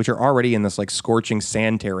buildings, which are already in this like scorching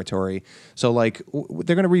sand territory. So like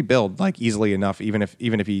they're going to rebuild like easily enough, even if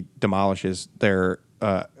he demolishes their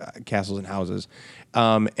castles and houses.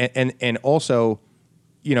 And also,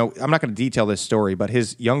 you know, I'm not going to detail this story, but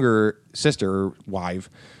his younger sister, wife,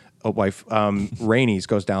 Rhaenys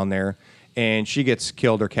goes down there, and she gets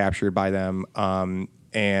killed or captured by them.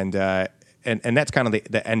 And that's kind of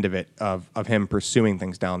the end of it of him pursuing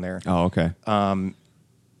things down there. Oh, okay.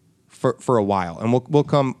 For a while,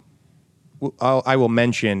 and I will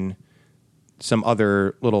mention some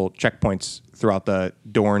other little checkpoints throughout the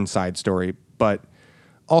Dorne side story, but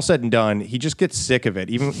all said and done, he just gets sick of it.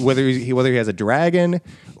 Even whether he has a dragon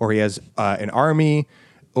or he has an army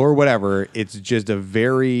or whatever, it's just a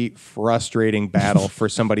very frustrating battle for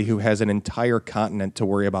somebody who has an entire continent to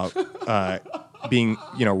worry about. Being,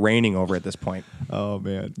 reigning over at this point. Oh,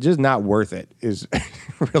 man. Just not worth it is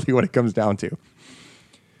really what it comes down to.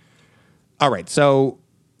 All right, so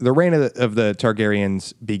the reign of the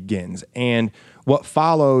Targaryens begins, and what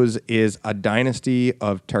follows is a dynasty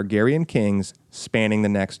of Targaryen kings spanning the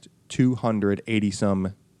next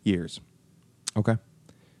 280-some years. Okay.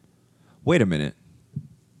 Wait a minute.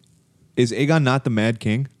 Is Aegon not the Mad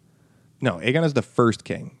King? No, Aegon is the first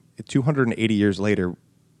king. 280 years later,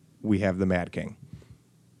 we have the Mad King.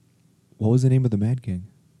 What was the name of the Mad King?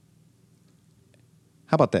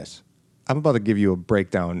 How about this? I'm about to give you a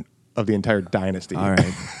breakdown of the entire dynasty. All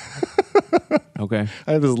right. Okay.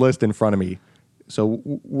 I have this list in front of me, so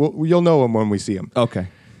you'll know him when we see him. Okay.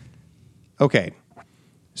 Okay.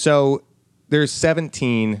 So there's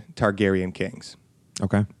 17 Targaryen kings.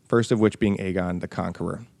 Okay. First of which being Aegon the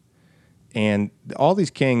Conqueror. And all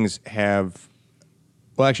these kings have...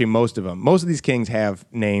 Well, actually, most of these kings have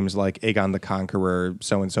names like Aegon the Conqueror,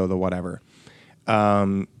 so-and-so, the whatever.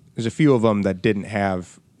 There's a few of them that didn't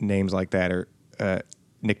have names like that or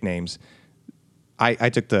nicknames. I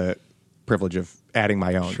took the privilege of adding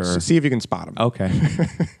my own. Sure. So see if you can spot them. Okay.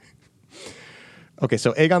 Okay,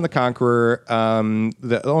 so Aegon the Conqueror,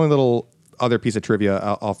 the only little other piece of trivia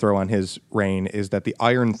I'll throw on his reign is that the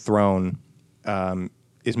Iron Throne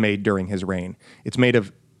is made during his reign. It's made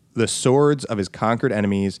of the swords of his conquered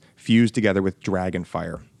enemies fused together with dragon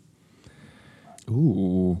fire.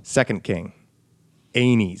 Ooh. Second king,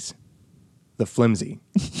 Aenys, the flimsy.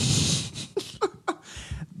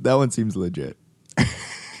 That one seems legit.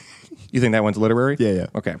 You think that one's literary? Yeah.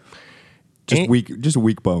 Okay. Just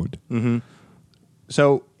weak boned. Mm-hmm.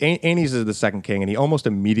 So Aenys is the second king, and he almost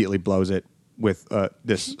immediately blows it with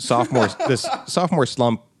this sophomore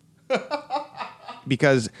slump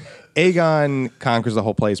because Aegon conquers the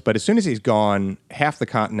whole place, but as soon as he's gone, half the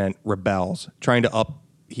continent rebels, trying to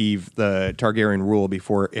upheave the Targaryen rule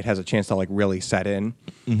before it has a chance to like really set in.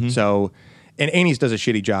 Mm-hmm. So, and Aenys does a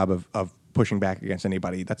shitty job of pushing back against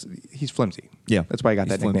anybody. He's flimsy. Yeah, that's why he got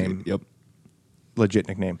that flimsy. nickname. Yep, legit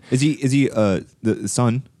nickname. Is he the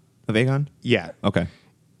son of Aegon? Yeah. Okay.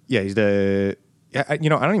 Yeah, he's the. I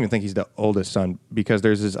don't even think he's the oldest son because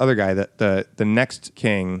there's this other guy that the next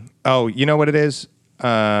king. Oh, you know what it is?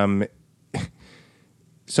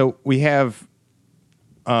 So we have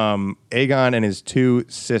Aegon and his two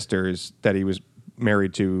sisters that he was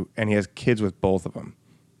married to, and he has kids with both of them.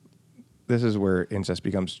 this is where incest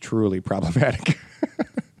becomes truly problematic.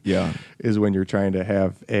 Yeah. Is when you're trying to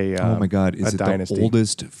have a Oh my God! Is a it dynasty. the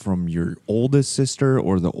oldest from your oldest sister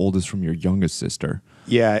or the oldest from your youngest sister?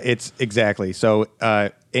 Yeah, it's exactly. So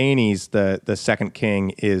Aenys, the second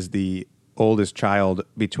king, is the oldest child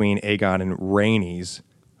between Aegon and Rhaenys,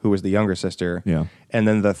 who was the younger sister. Yeah. And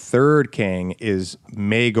then the third king is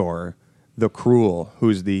Maegor, the Cruel,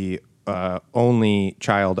 who's the only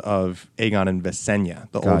child of Aegon and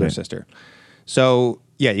Visenya, the older sister. So,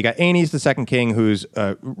 yeah, you got Aenys, the second king, who's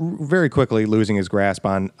very quickly losing his grasp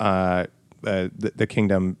on the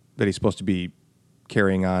kingdom that he's supposed to be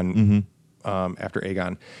carrying on after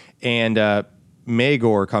Aegon. And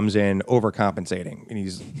Maegor comes in overcompensating, and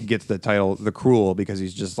he gets the title the Cruel because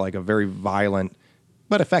he's just like a very violent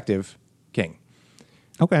but effective king.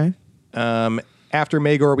 Okay. After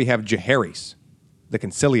Maegor, we have Jaehaerys, the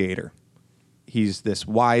Conciliator. He's this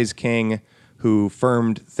wise king who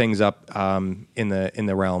firmed things up in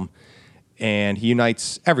the realm, and he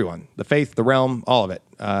unites everyone, the faith, the realm, all of it.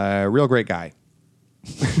 Real great guy.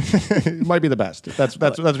 Might be the best. That's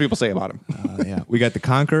what people say about him. Yeah, we got the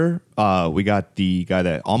Conqueror. We got the guy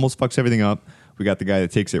that almost fucks everything up. We got the guy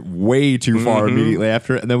that takes it way too far immediately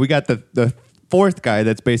after, and then we got the fourth guy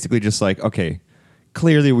that's basically just like, okay,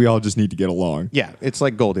 clearly we all just need to get along. Yeah, it's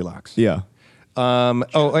like Goldilocks. Yeah.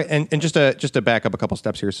 And just to back up a couple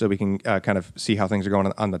steps here so we can kind of see how things are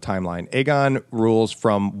going on the timeline. Aegon rules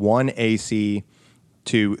from 1 AC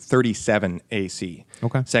to 37 AC.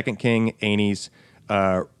 Okay. Second king, Aenys,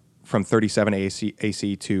 from 37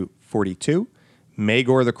 AC to 42.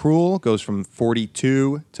 Maegor the Cruel goes from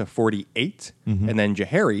 42 to 48. And then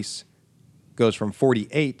Jaehaerys goes from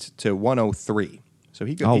 48 to 103. So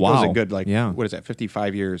he goes a good, what is that,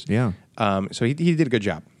 55 years? Yeah. So he did a good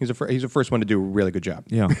job. He's the first one to do a really good job.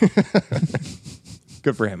 Yeah.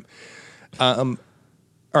 Good for him. All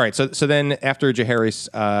right, so then after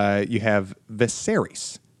Jaehaerys, you have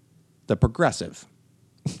Viserys, the Progressive.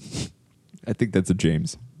 I think that's a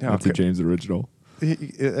James. That's a James original. Do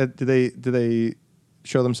they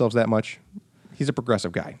show themselves that much? He's a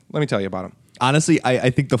progressive guy. Let me tell you about him. Honestly, I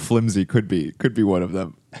think the flimsy could be one of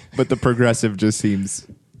them, but the progressive just seems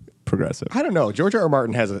progressive. I don't know. George R. R.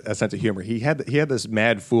 Martin has a sense of humor. He had this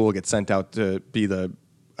mad fool get sent out to be the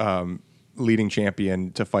leading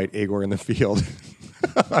champion to fight Aegor in the field.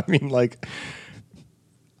 I mean, like,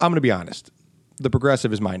 I'm going to be honest. The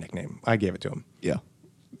Progressive is my nickname. I gave it to him. Yeah.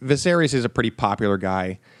 Viserys is a pretty popular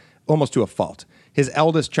guy, almost to a fault. His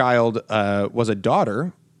eldest child was a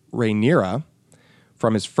daughter, Rhaenyra,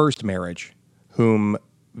 from his first marriage, whom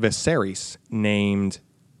Viserys named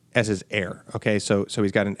as his heir. Okay, so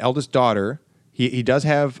he's got an eldest daughter. He does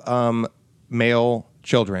have male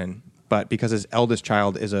children, but because his eldest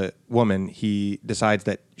child is a woman, he decides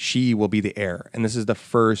that she will be the heir. And this is the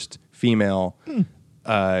first female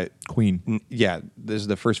queen. This is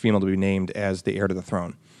the first female to be named as the heir to the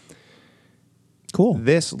throne. Cool.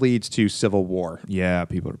 This leads to civil war. Yeah,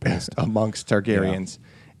 people are pissed amongst Targaryens,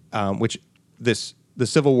 the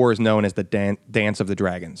civil war is known as the Dance of the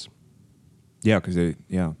Dragons. Yeah, because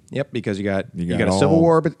Yep, because you got a civil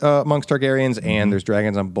war amongst Targaryens, and there's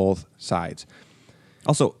dragons on both sides.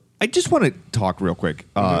 Also, I just want to talk real quick.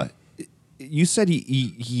 You said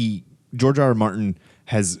he George R. R. Martin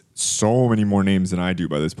has so many more names than I do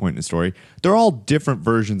by this point in the story. They're all different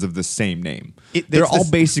versions of the same name. They're all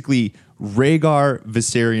basically Rhaegar,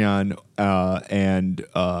 Viserion, and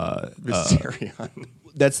Viserion.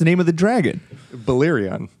 That's the name of the dragon.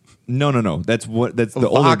 Balerion. No. That's the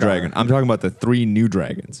older dragon. I'm talking about the three new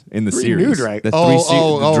dragons in the series. New dragons.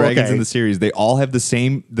 The dragons okay. in the series. They all have the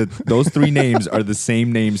same. Those three names are the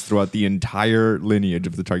same names throughout the entire lineage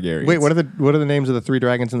of the Targaryens. Wait, what are the names of the three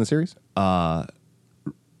dragons in the series?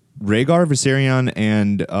 Rhaegar, Viserion,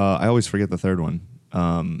 and I always forget the third one.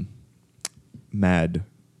 Mad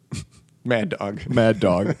Dog. Mad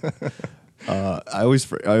Dog. I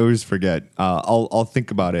always forget. I'll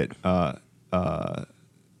think about it.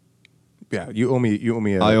 Yeah, you owe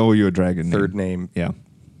me. I owe you a dragon third name. Yeah.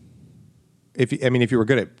 If you were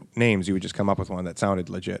good at names, you would just come up with one that sounded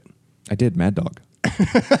legit. I did. Mad Dog.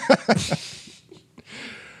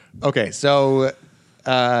 Okay, so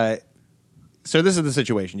this is the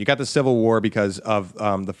situation. You got the civil war because of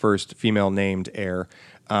the first female named heir,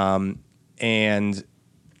 and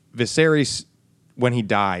Viserys, when he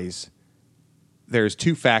dies, there's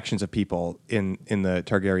two factions of people in the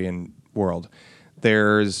Targaryen world.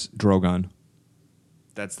 There's Drogon.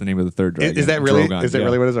 That's the name of the third dragon. Is that really? Drogon. Is that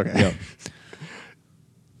really what it is? Okay.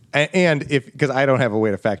 Yeah. And because I don't have a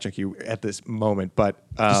way to fact check you at this moment, but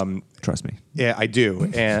trust me. Yeah, I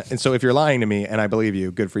do. And so if you're lying to me and I believe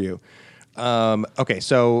you, good for you. Okay,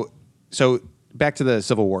 so so back to the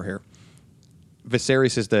Civil War here.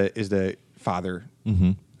 Viserys is the father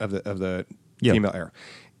of the Yep. female heir.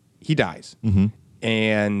 He dies,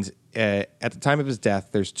 and at the time of his death,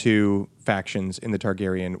 there's two factions in the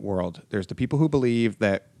Targaryen world. There's the people who believe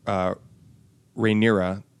that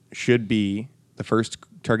Rhaenyra should be the first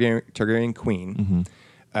Targaryen queen,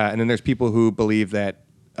 and then there's people who believe that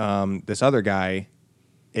this other guy,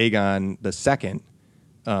 Aegon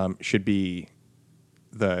II, should be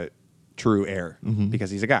the true heir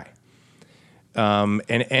because he's a guy.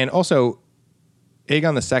 And also,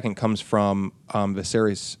 Aegon II comes from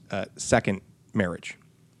Viserys' second marriage,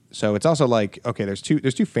 so it's also like, okay, there's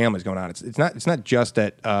two families going on. It's not just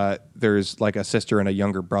that there's like a sister and a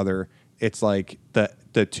younger brother. It's like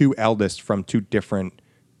the two eldest from two different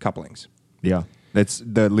couplings. Yeah, that's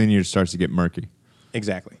the lineage starts to get murky.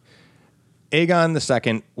 Exactly. Aegon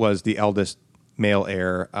II was the eldest male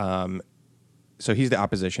heir, so he's the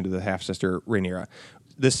opposition to the half sister Rhaenyra.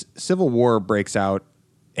 This civil war breaks out,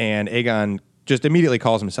 and Aegon just immediately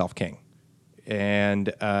calls himself king,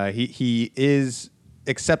 and he is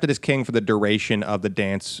accepted as king for the duration of the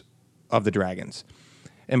Dance of the Dragons.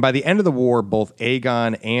 And by the end of the war, both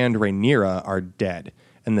Aegon and Rhaenyra are dead,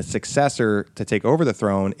 and the successor to take over the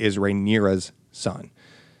throne is Rhaenyra's son.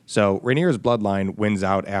 So Rhaenyra's bloodline wins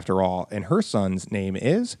out after all, and her son's name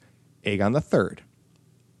is Aegon III.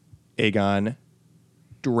 Aegon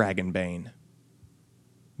Dragonbane.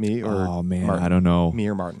 Me or Oh man, Martin? I don't know. Me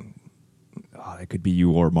or Martin? Oh, it could be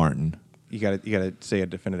you or Martin. You gotta say a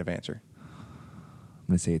definitive answer. I'm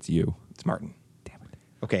gonna say it's you. It's Martin. Damn it.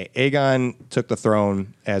 Okay, Aegon took the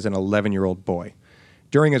throne as an 11-year-old boy.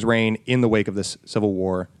 During his reign, in the wake of this civil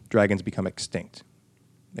war, dragons become extinct.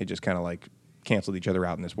 They just kind of like canceled each other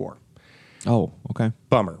out in this war. Oh, okay.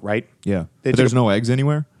 Bummer, right? Yeah. They But there's no eggs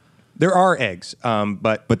anywhere? There are eggs,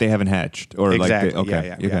 but But they haven't hatched, or exactly. like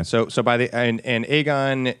okay, Yeah. So by the and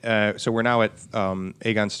Aegon, so we're now at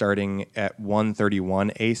Aegon starting at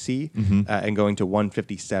 131 AC and going to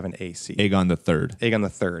 157 AC. Aegon the Third. Aegon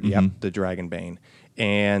the III, yep, the Dragonbane,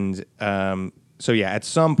 and so yeah, at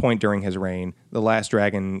some point during his reign, the last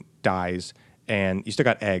dragon dies, and you still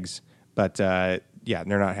got eggs, but yeah,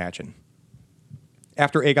 they're not hatching.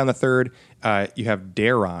 After Aegon the III, you have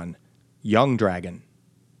Daeron, young dragon.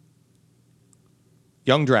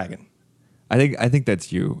 Young dragon. I think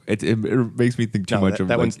that's you. It makes me think too much of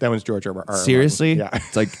that like, one's George R. R. seriously. Martin. Yeah,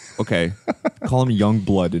 It's like, okay, call him Young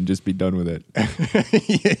Blood and just be done with it.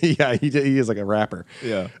 yeah, he is like a rapper.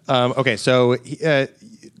 Yeah. Okay, so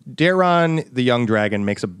Daeron, the young dragon,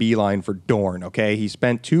 makes a beeline for Dorne. Okay, he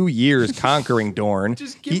spent 2 years conquering Dorne.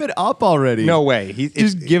 Just give it up already. No way.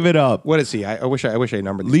 Just give it up. What is he? I wish I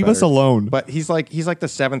numbered. These Leave us better. alone. But he's like the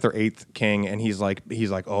 7th or 8th king, and he's like,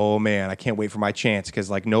 oh man, I can't wait for my chance because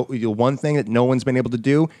like no, the one thing that no one's been able to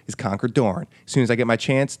do is conquer Dorne. As soon as I get my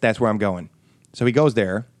chance, that's where I'm going. So he goes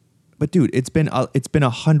there. But dude, it's been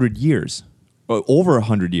 100 years, over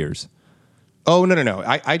 100 years. Oh no!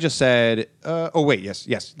 I just said. Oh wait, yes,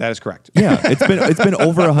 that is correct. Yeah, it's been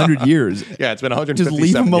over 100 years. Yeah, it's been 150. Just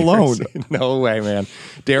leave him alone. No way, man.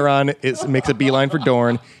 Daeron makes a beeline for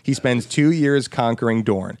Dorne. He spends 2 years conquering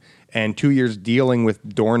Dorne and 2 years dealing with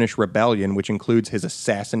Dornish rebellion, which includes his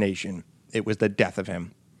assassination. It was the death of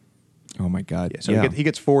him. Oh my god! So he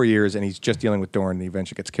gets 4 years, and he's just dealing with Dorne, and he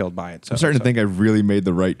eventually gets killed by it. So, I'm starting to think I really made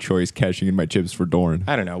the right choice cashing in my chips for Dorne.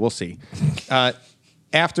 I don't know. We'll see.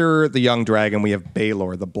 After the young dragon, we have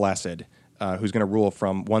Baelor the Blessed, who's going to rule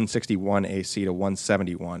from 161 AC to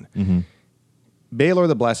 171. Baelor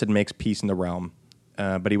the Blessed makes peace in the realm,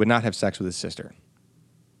 but he would not have sex with his sister.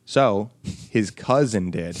 So his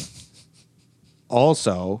cousin did.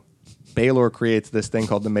 Also, Baelor creates this thing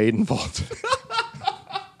called the Maiden Vault.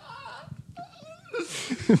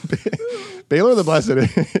 Baelor the Blessed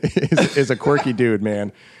is a quirky dude,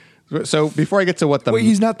 man. So before I get to what the... Wait,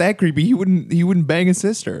 he's not that creepy. He wouldn't bang his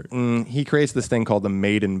sister. He creates this thing called the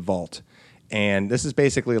Maiden Vault. And this is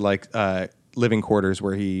basically like living quarters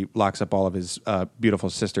where he locks up all of his beautiful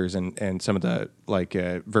sisters and some of the like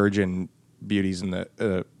virgin beauties in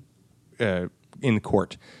the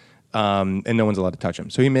court. And no one's allowed to touch him.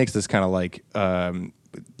 So he makes this kind of like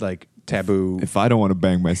taboo... If I don't want to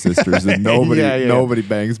bang my sisters, then nobody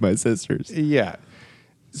bangs my sisters. Yeah.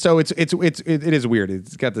 So it is weird.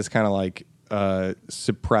 It's got this kind of like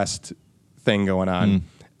suppressed thing going on.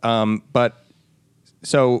 But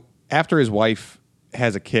so after his wife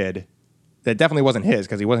has a kid, that definitely wasn't his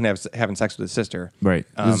because he wasn't having sex with his sister. Right.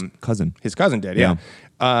 His cousin. His cousin did. Yeah.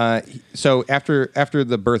 So after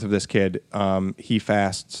the birth of this kid, he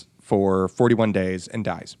fasts for 41 days and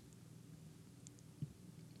dies.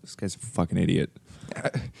 This guy's a fucking idiot.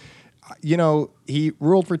 he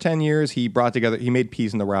ruled for 10 years. He made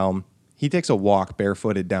peace in the realm. He takes a walk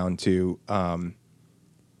barefooted down to, I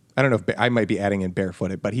don't know if I might be adding in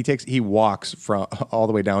barefooted, but he walks from all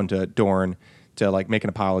the way down to Dorne to like make an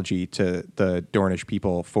apology to the Dornish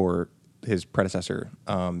people for his predecessor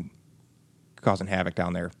causing havoc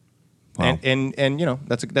down there. Wow. And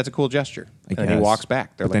that's a cool gesture. And he walks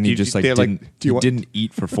back. But then he just didn't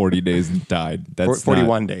eat for 40 days and died. That's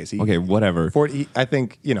 41 days. Okay, whatever. 40. I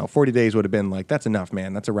think 40 days would have been like, that's enough,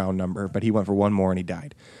 man. That's a round number. But he went for one more and he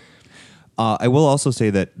died. I will also say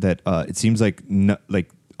that it seems like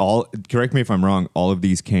all. Correct me if I'm wrong. All of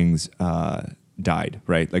these kings died,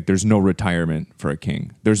 right? Like there's no retirement for a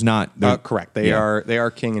king. There's not. Correct. They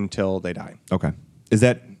are king until they die. Okay. Is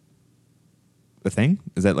that a thing?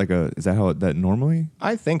 Is that how that normally?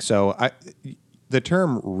 I think so. The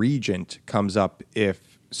term regent comes up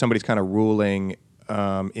if somebody's kind of ruling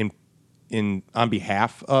in on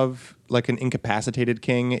behalf of like an incapacitated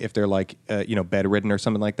king, if they're like bedridden or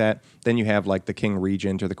something like that. Then you have like the king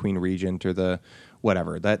regent or the queen regent or the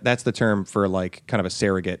whatever. That's the term for like kind of a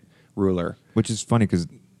surrogate ruler. Which is funny because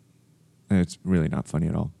it's really not funny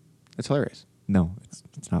at all. It's hilarious. No,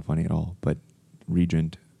 it's not funny at all. But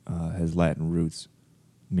regent has Latin roots,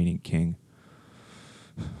 meaning king.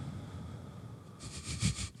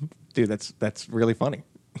 Dude, that's really funny.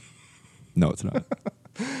 No, it's not.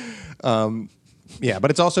 Yeah,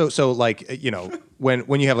 but it's also so like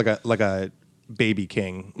when you have like a baby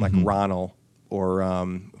king like Ronald or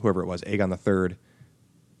whoever it was, Aegon the Third,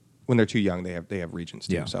 when they're too young, they have regents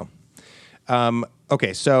too. Yeah. So,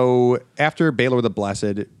 okay, so after Baelor the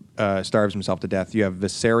Blessed starves himself to death, you have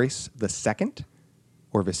Viserys the Second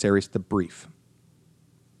or Viserys the Brief.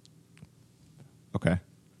 Okay.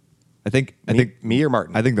 I think me or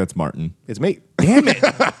Martin. I think that's Martin. It's me. Damn it.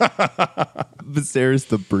 Viserys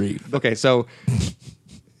the Brief. Okay, so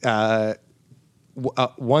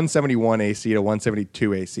 171 AC to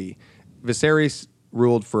 172 AC. Viserys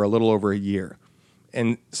ruled for a little over a year.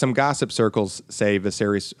 And some gossip circles say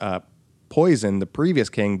Viserys poisoned the previous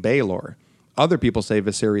king, Baelor. Other people say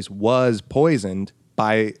Viserys was poisoned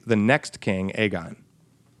by the next king, Aegon.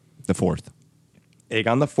 The fourth.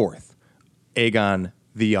 Aegon the Fourth. Aegon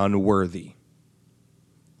the Unworthy.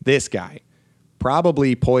 This guy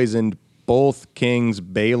probably poisoned both kings,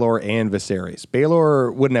 Baelor and Viserys.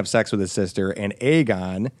 Baelor wouldn't have sex with his sister, and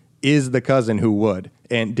Aegon is the cousin who would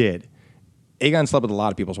and did. Aegon slept with a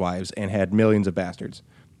lot of people's wives and had millions of bastards.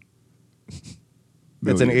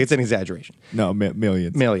 It's an exaggeration. No,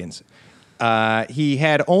 millions. Millions. He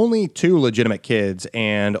had only 2 legitimate kids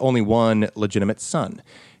and only 1 legitimate son.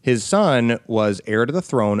 His son was heir to the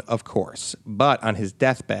throne, of course, but on his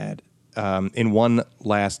deathbed, in one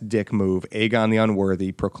last dick move, Aegon the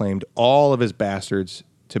Unworthy proclaimed all of his bastards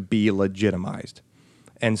to be legitimized.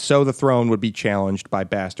 And so the throne would be challenged by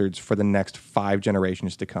bastards for the next 5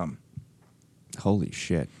 generations to come. Holy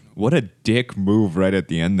shit. What a dick move right at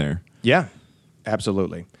the end there. Yeah,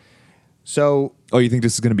 absolutely. So... Oh, you think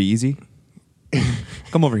this is going to be easy?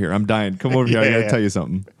 Come over here. I'm dying. Come over here. I got to tell you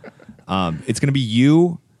something. It's going to be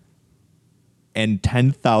you and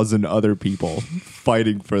 10,000 other people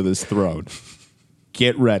fighting for this throne.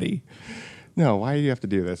 Get ready. No, why do you have to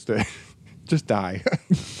do this? Just die.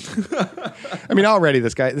 I mean, already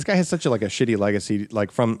this guy has such a shitty legacy,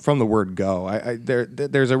 like from the word go.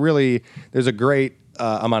 There's a great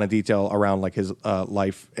amount of detail around like his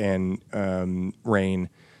life and reign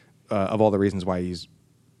of all the reasons why he's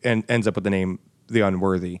and ends up with the name the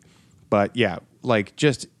Unworthy. But yeah, like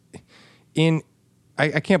just in.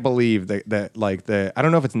 I can't believe that like I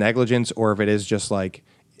don't know if it's negligence or if it is just like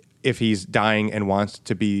if he's dying and wants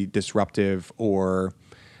to be disruptive or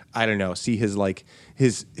I don't know, see his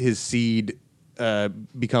seed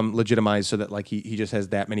become legitimized so that like he just has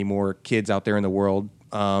that many more kids out there in the world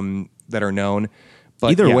that are known.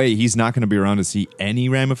 But either way, he's not going to be around to see any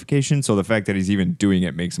ramifications. So the fact that he's even doing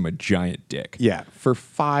it makes him a giant dick. Yeah, for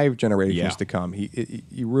 5 generations to come, he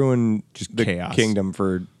ruined just the chaos. Kingdom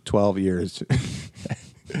for 12 years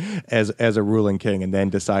as a ruling king, and then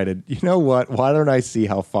decided, you know what? Why don't I see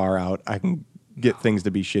how far out I can get things to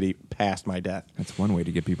be shitty past my death? That's one way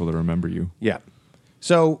to get people to remember you. Yeah.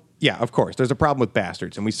 So yeah, of course, there's a problem with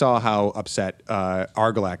bastards, and we saw how upset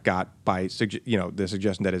Argilac got by the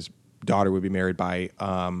suggestion that his daughter would be married by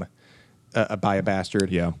a bastard.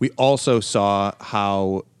 Yeah. We also saw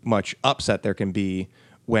how much upset there can be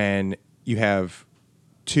when you have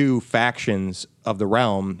 2 factions of the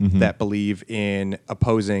realm that believe in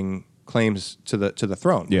opposing claims to the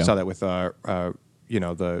throne. Yeah. We saw that with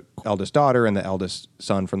the eldest daughter and the eldest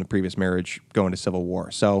son from the previous marriage going to civil war.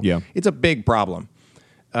 So it's a big problem.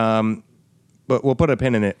 But but we'll put a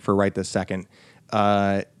pin in it for right this second.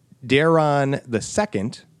 Daeron the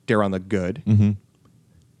Second, Daeron the Good.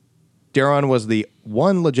 Daeron was the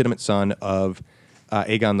one legitimate son of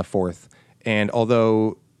Aegon the Fourth, and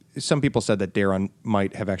although some people said that Daeron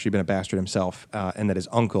might have actually been a bastard himself, and that his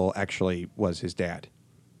uncle actually was his dad,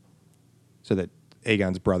 so that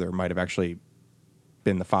Aegon's brother might have actually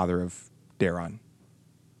been the father of Daeron.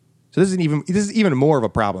 So this is even more of a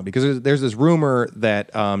problem because there's this rumor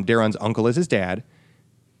that Daeron's uncle is his dad.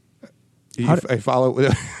 I follow.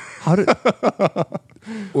 How did?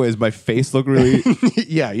 Wait, does my face look really?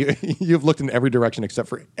 Yeah, you've looked in every direction except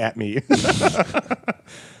for at me.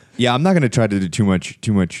 Yeah, I'm not going to try to do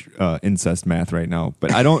too much incest math right now,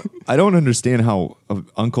 but I don't understand how an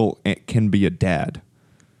uncle can be a dad.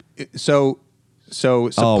 So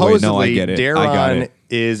supposedly I get it. Daeron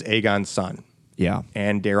is Aegon's son. Yeah,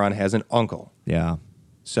 and Daeron has an uncle. Yeah.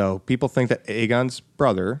 So people think that Aegon's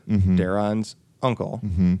brother, Daeron's uncle,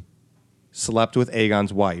 slept with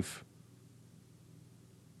Aegon's wife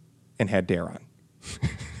and had Daeron.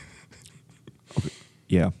 Okay.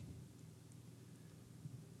 Yeah.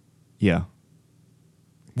 Yeah.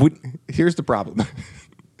 Here's the problem.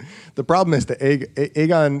 The problem is that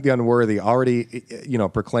Aegon the Unworthy already,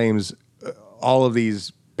 proclaims all of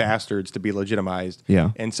these bastards to be legitimized.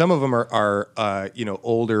 Yeah. And some of them are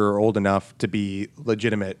older or old enough to be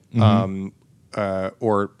legitimate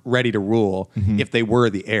or ready to rule if they were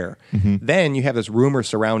the heir. Then you have this rumor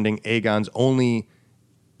surrounding Aegon's only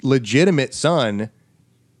legitimate son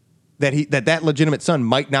that legitimate son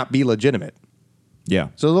might not be legitimate. Yeah.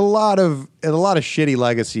 So there's a lot of shitty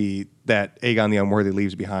legacy that Aegon the Unworthy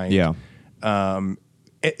leaves behind. Yeah. And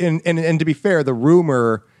to be fair, the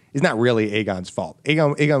rumor is not really Aegon's fault.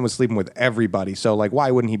 Aegon was sleeping with everybody, so like,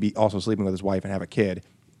 why wouldn't he be also sleeping with his wife and have a kid?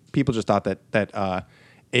 People just thought that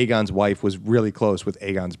Aegon's wife was really close with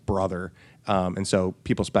Aegon's brother, and so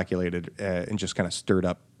people speculated and just kind of stirred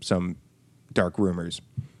up some dark rumors.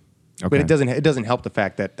 Okay. But it doesn't help the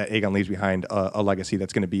fact that Aegon leaves behind a legacy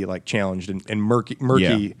that's going to be like challenged and murky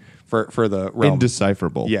for the realm.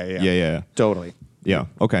 Indecipherable. Yeah. Totally. Yeah.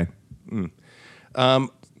 Okay.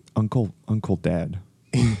 Uncle Dad.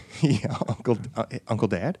 Yeah, Uncle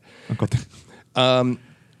Dad. Uncle Dad.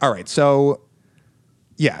 All right, so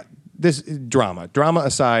yeah, this drama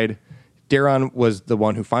aside, Daeron was the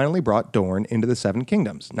one who finally brought Dorne into the Seven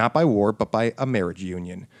Kingdoms, not by war, but by a marriage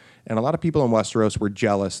union. And a lot of people in Westeros were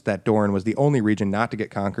jealous that Dorne was the only region not to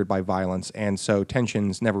get conquered by violence, and so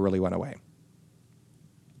tensions never really went away.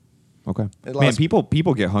 Okay. Man,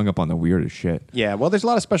 people get hung up on the weirdest shit. Yeah, well, there's a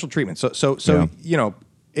lot of special treatment. So yeah.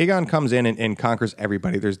 Aegon comes in and conquers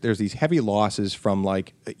everybody. There's these heavy losses from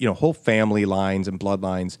whole family lines and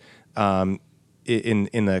bloodlines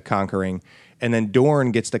in the conquering, and then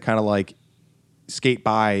Dorne gets to kind of skate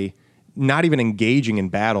by, not even engaging in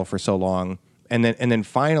battle for so long. And then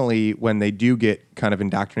finally, when they do get kind of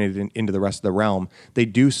indoctrinated into the rest of the realm, they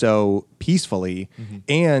do so peacefully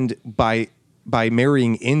and by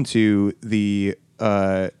marrying into the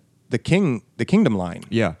kingdom line.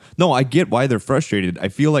 Yeah. No, I get why they're frustrated. I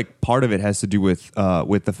feel like part of it has to do with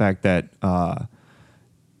the fact that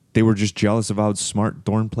they were just jealous of how smart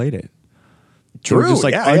Dorne played it. True. They were just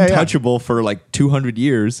untouchable for 200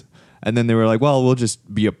 years, and then they were like, "Well, we'll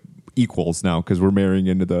just be equals now because we're marrying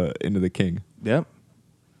into the king." Yep.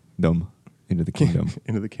 Dumb. Into the kingdom.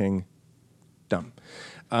 Into the king. Dumb.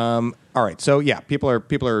 All right, so yeah, people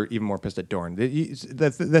are even more pissed at Dorne.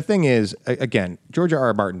 The thing is, again, George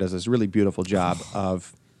R.R. Martin does this really beautiful job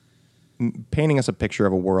of painting us a picture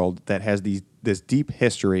of a world that has this deep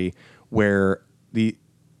history where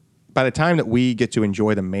by the time that we get to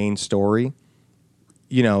enjoy the main story,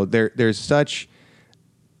 there's so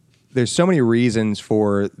many reasons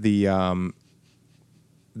for the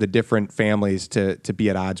different families to be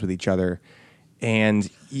at odds with each other. And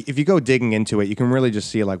if you go digging into it, you can really just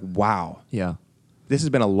see wow. Yeah. This has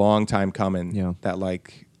been a long time coming. Yeah. That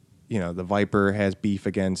the Viper has beef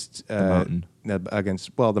against the Mountain.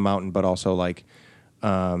 The Mountain, but also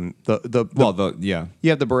yeah. You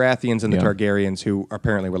have the Baratheons and the Yeah. Targaryens who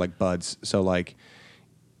apparently were buds. So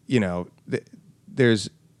there's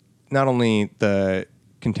not only the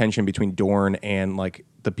contention between Dorne and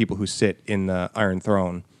the people who sit in the Iron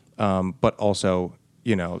Throne, but also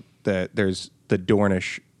there's the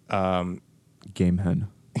Dornish game hen.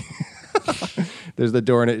 There's the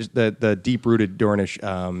Dornish, the deep-rooted Dornish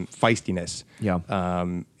feistiness. Yeah.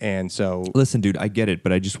 And so, listen, dude, I get it,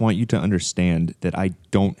 but I just want you to understand that I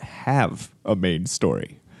don't have a main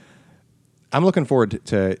story. I'm looking forward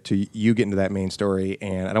to you getting to that main story,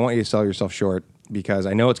 and I don't want you to sell yourself short. because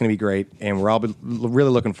I know it's going to be great, and we're all really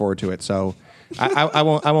looking forward to it. So I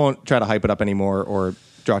won't try to hype it up anymore or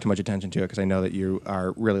draw too much attention to it because I know that you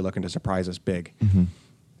are really looking to surprise us big.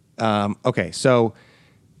 Okay, so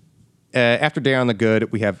after Day on the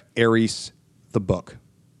Good, we have Aerys the Book.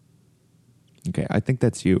 Okay, I think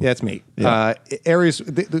that's you. Yeah, that's me. Yeah. Aerys,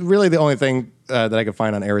 really the only thing that I could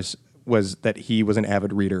find on Aerys was that he was an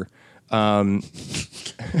avid reader. And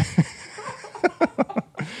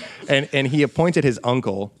he appointed his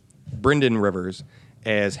uncle, Brynden Rivers,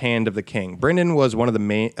 as Hand of the King. Brynden was one of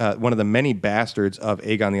the many bastards of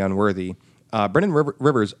Aegon the Unworthy. Brynden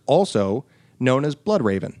Rivers, also known as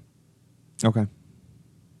Bloodraven. Okay.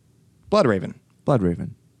 Bloodraven.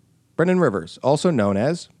 Bloodraven. Brynden Rivers, also known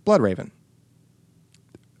as Bloodraven.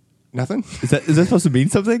 Nothing? Is that supposed to mean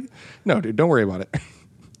something? No, dude, don't worry about it.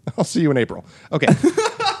 I'll see you in April. Okay.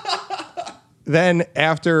 Then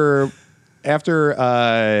after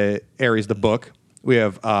Aerys the Book, we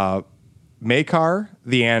have Maekar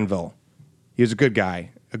the Anvil. He was a good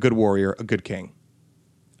guy, a good warrior, a good king.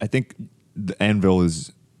 I think the Anvil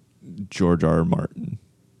is George R. R. Martin.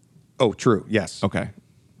 Oh, true. Yes. Okay.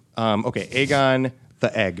 Okay. Aegon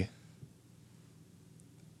the Egg.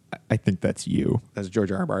 I think that's you. That's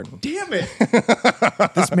George R. R. Martin. Damn it.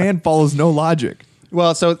 This man follows no logic.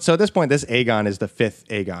 Well, so at this point, this Aegon is the fifth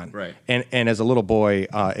Aegon. Right. And as a little boy,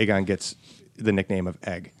 Aegon gets the nickname of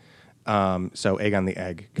Egg. So Aegon the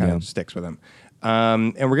Egg kind of sticks with him.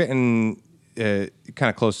 And we're getting kind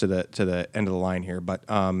of close to the end of the line here, but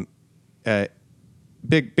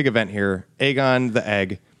big event here. Aegon the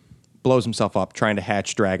Egg blows himself up trying to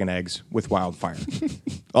hatch dragon eggs with wildfire.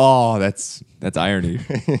 Oh, that's irony.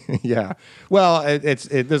 Yeah. Well,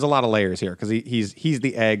 there's a lot of layers here because he's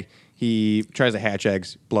the egg. He tries to hatch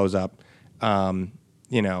eggs, blows up. And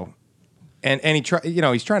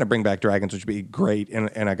he's trying to bring back dragons, which would be great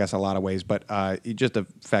in I guess a lot of ways. But just the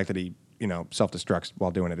fact that he self-destructs while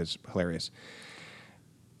doing it is hilarious.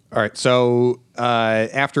 All right. So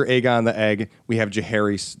after Aegon the Egg, we have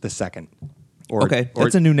Jaehaerys II. Okay,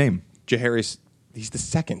 that's a new name. Jaehaerys, he's the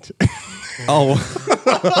second. Oh.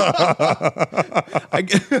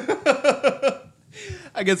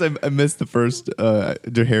 I guess I missed the first,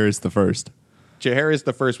 Jaehaerys the first. Jaehaerys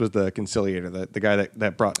the first was the conciliator, the guy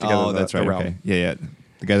that brought together that's right. the realm. Okay. Yeah.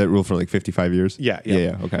 The guy that ruled for like 55 years? Yeah.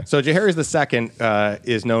 Okay. So Jaehaerys the second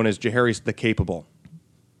is known as Jaehaerys the Capable.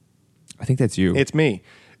 I think that's you. It's me.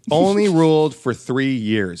 Only ruled for 3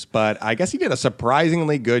 years, but I guess he did a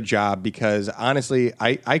surprisingly good job because honestly,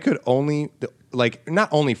 I could only not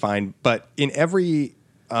only find, but in every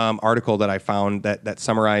article that I found that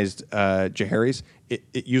summarized Jaehaerys,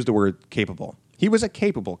 it used the word capable. He was a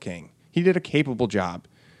capable king. He did a capable job.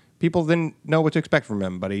 People didn't know what to expect from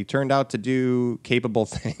him, but he turned out to do capable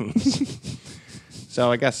things.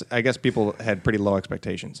 So I guess people had pretty low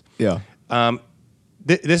expectations. Yeah.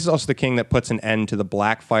 This is also the king that puts an end to the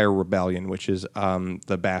Blackfire Rebellion, which is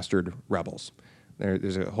the bastard rebels.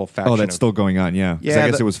 There's a whole faction. Oh, that's still going on, yeah. 'Cause I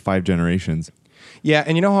guess it was 5 generations. Yeah,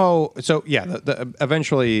 and you know how? So yeah,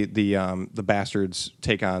 eventually the bastards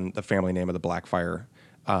take on the family name of the Blackfire,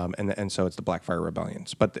 and so it's the Blackfire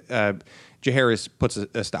Rebellions. But Jaehaerys puts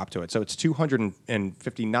a stop to it. So it's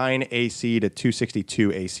 259 AC to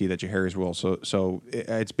 262 AC that Jaehaerys rules. So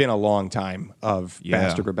it's been a long time of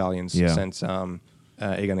bastard rebellions since Aegon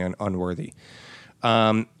the Unworthy.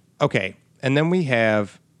 Okay, and then we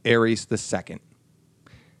have Aerys II.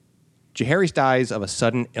 Jaehaerys dies of a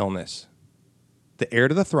sudden illness. The heir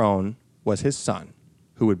to the throne was his son,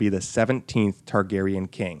 who would be the 17th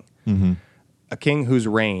Targaryen king. Mm-hmm. A king whose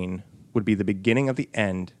reign would be the beginning of the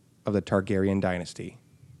end of the Targaryen dynasty.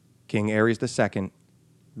 King Aerys II,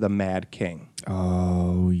 the Mad King.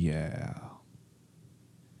 Oh, yeah.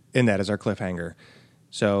 And that is our cliffhanger.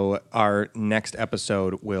 So our next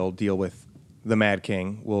episode will deal with the Mad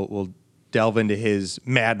King. We'll delve into his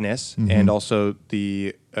madness and also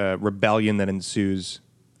the rebellion that ensues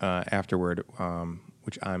afterward,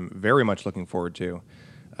 which I'm very much looking forward to.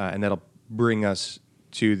 And that'll bring us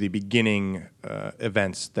to the beginning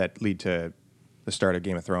events that lead to the start of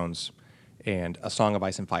Game of Thrones and A Song of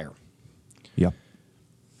Ice and Fire. Yeah.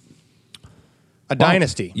 A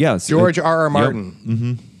dynasty. Yes. George R. R.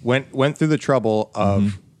 Martin went through the trouble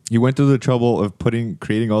of... He went through the trouble of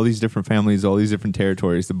creating all these different families, all these different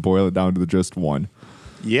territories to boil it down to just one.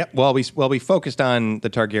 Yep. Well, we focused on the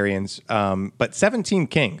Targaryens, but 17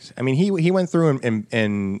 kings. I mean, he went through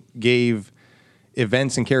and gave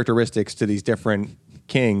events and characteristics to these different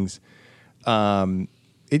kings. You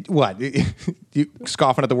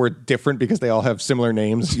scoffing at the word different because they all have similar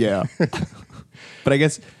names? Yeah. But I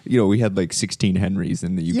guess, we had like 16 Henrys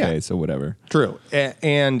in the UK, Yeah. so whatever. True.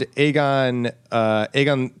 And Aegon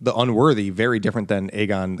the Unworthy, very different than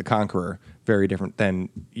Aegon the Conqueror, very different than,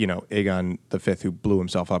 Aegon the Fifth, who blew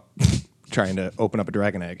himself up trying to open up a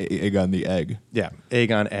dragon egg. Aegon the Egg. Yeah.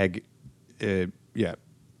 Aegon Egg. Yeah.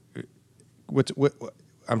 What?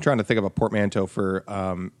 I'm trying to think of a portmanteau for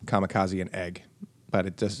kamikaze and egg, but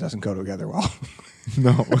it just doesn't go together well.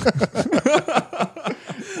 No.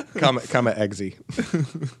 Comma eggsy.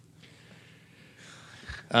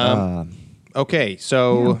 Okay,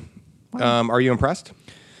 so are you impressed?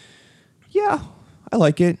 Yeah, I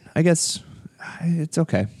like it. I guess it's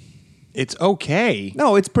okay. It's okay.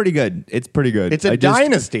 No, it's pretty good. It's pretty good. It's a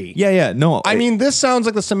dynasty. Yeah. No, I mean, this sounds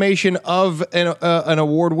like the summation of an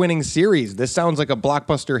award-winning series. This sounds like a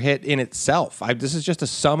blockbuster hit in itself. This is just a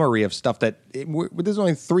summary of stuff this is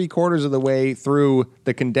only 3/4 of the way through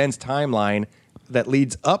the condensed timeline that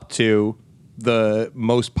leads up to the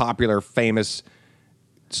most popular, famous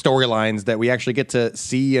storylines that we actually get to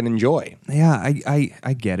see and enjoy. Yeah,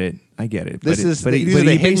 I get it. I get it. These are the he hidden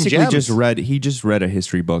basically gems. just read a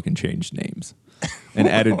history book and changed names and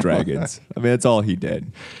added dragons. I mean, that's all he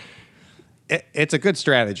did. It's a good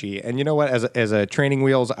strategy, and you know what? As a training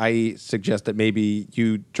wheels, I suggest that maybe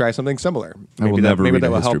you try something similar. Maybe that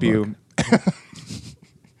will help you.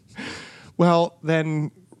 Well,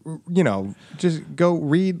 then just go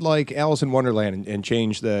read like Alice in Wonderland and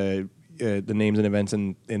change the names and events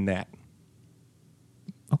in that.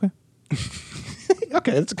 Okay.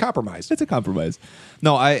 Okay, it's a compromise. It's a compromise.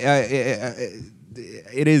 No, it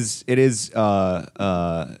is.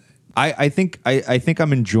 I think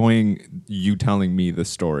I'm enjoying you telling me the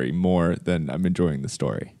story more than I'm enjoying the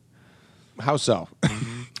story. How so?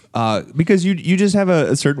 Because you just have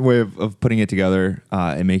a certain way of putting it together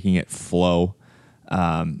and making it flow.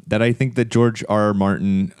 That I think that George R.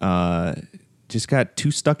 Martin just got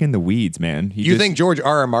too stuck in the weeds, man. You think George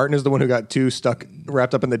R. Martin is the one who got too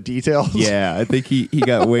wrapped up in the details? Yeah, I think he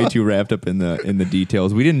got way too wrapped up in the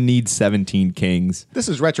details. We didn't need 17 kings. This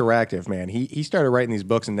is retroactive, man. He started writing these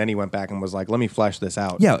books and then he went back and was like, let me flesh this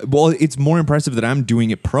out. Yeah, well, it's more impressive that I'm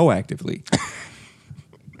doing it proactively.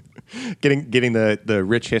 Getting the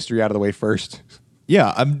rich history out of the way first.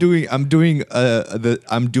 Yeah, I'm doing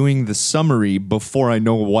the summary before I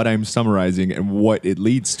know what I'm summarizing and what it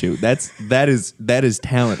leads to. That is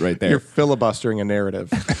talent right there. You're filibustering a narrative.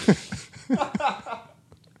 You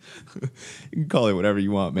can call it whatever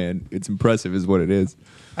you want, man. It's impressive is what it is.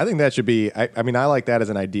 I think that should be I mean, I like that as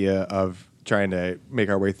an idea of trying to make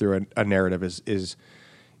our way through a narrative is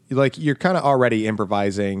like you're kind of already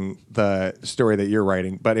improvising the story that you're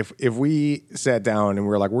writing, but if we sat down and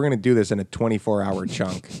we're like, we're going to do this in a 24-hour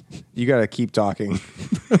chunk, you got to keep talking,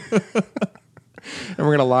 and we're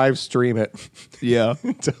going to live stream it. Yeah.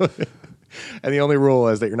 And the only rule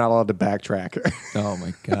is that you're not allowed to backtrack. Oh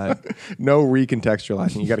my God. No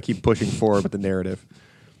recontextualizing. You got to keep pushing forward with the narrative.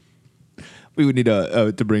 We would need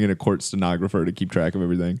to bring in a court stenographer to keep track of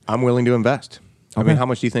everything. I'm willing to invest. Okay. I mean, how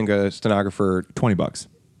much do you think a stenographer? $20.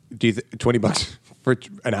 Do you $20 for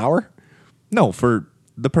an hour? No, for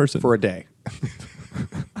the person. For a day.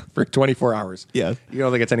 For 24 hours. Yeah. You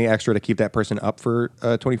don't think it's any extra to keep that person up for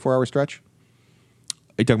a 24-hour stretch?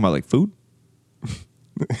 Are you talking about like food?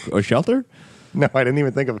 Or shelter? No, I didn't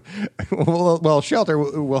even think of. Well, shelter.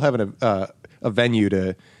 We'll have a venue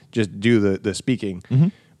to just do the speaking. Mm-hmm.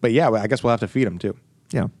 But yeah, I guess we'll have to feed them too.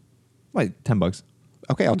 Yeah, like $10.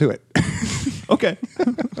 Okay, I'll do it. Okay.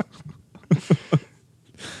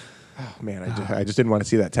 Oh, man, I just didn't want to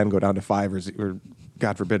see that 10 go down to 5 or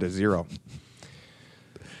God forbid, a 0.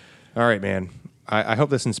 All right, man. I hope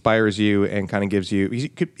this inspires you and kind of gives you.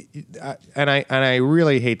 And I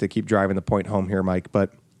really hate to keep driving the point home here, Mike,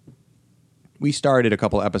 but we started a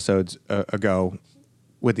couple episodes ago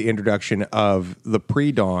with the introduction of the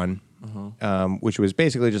pre-dawn, which was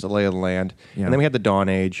basically just a lay of the land, and then we had the Dawn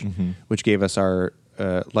Age, which gave us our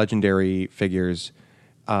legendary figures,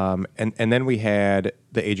 and then we had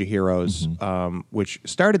the Age of Heroes, which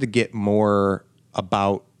started to get more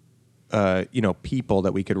about people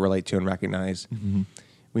that we could relate to and recognize.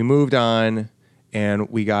 We moved on, and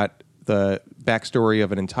we got the backstory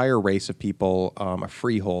of an entire race of people, a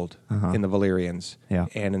freehold in the Valyrians,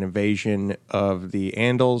 and an invasion of the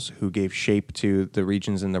Andals, who gave shape to the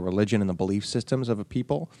regions and the religion and the belief systems of a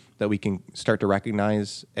people that we can start to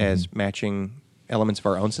recognize as matching elements of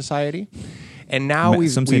our own society. And now I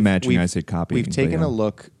say copy. We've taken a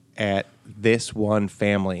look at this one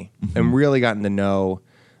family and really gotten to know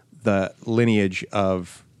the lineage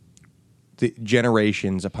of the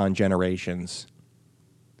generations upon generations.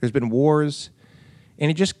 There's been wars,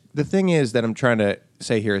 and the thing is that I'm trying to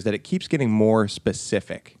say here is that it keeps getting more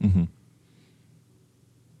specific. Mm-hmm.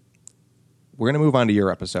 We're going to move on to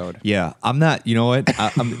your episode. Yeah, I'm not. You know what?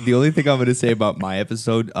 I'm the only thing I'm going to say about my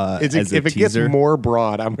episode If as a it gets teaser. more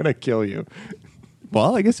broad, I'm going to kill you.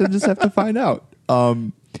 Well, I guess I'll just have to find out.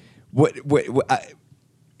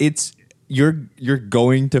 It's you're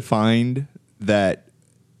going to find that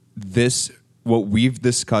what we've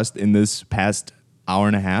discussed in this past hour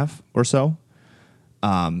and a half or so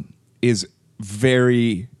is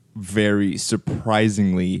very, very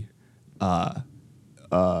surprisingly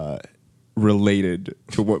related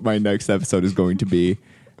to what my next episode is going to be.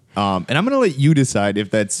 And I'm going to let you decide if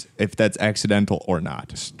that's accidental or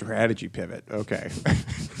not. Strategy pivot. Okay.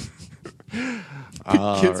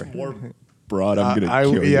 It gets more broad. I'm going to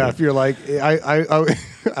kill you. Yeah, if you're like,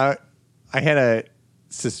 I had a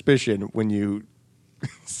suspicion when you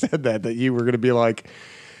said that you were going to be like,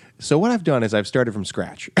 so what I've done is I've started from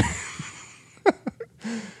scratch.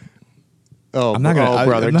 I'm not gonna,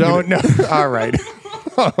 brother, I'm not don't gonna, know. All right.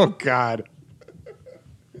 Oh, God.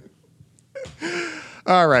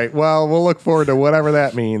 All right. Well, we'll look forward to whatever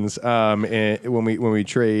that means when we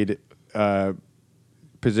trade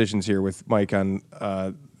positions here with Mike on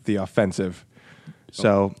the offensive.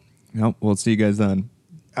 So, no, we'll see you guys then.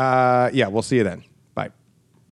 yeah, we'll see you then.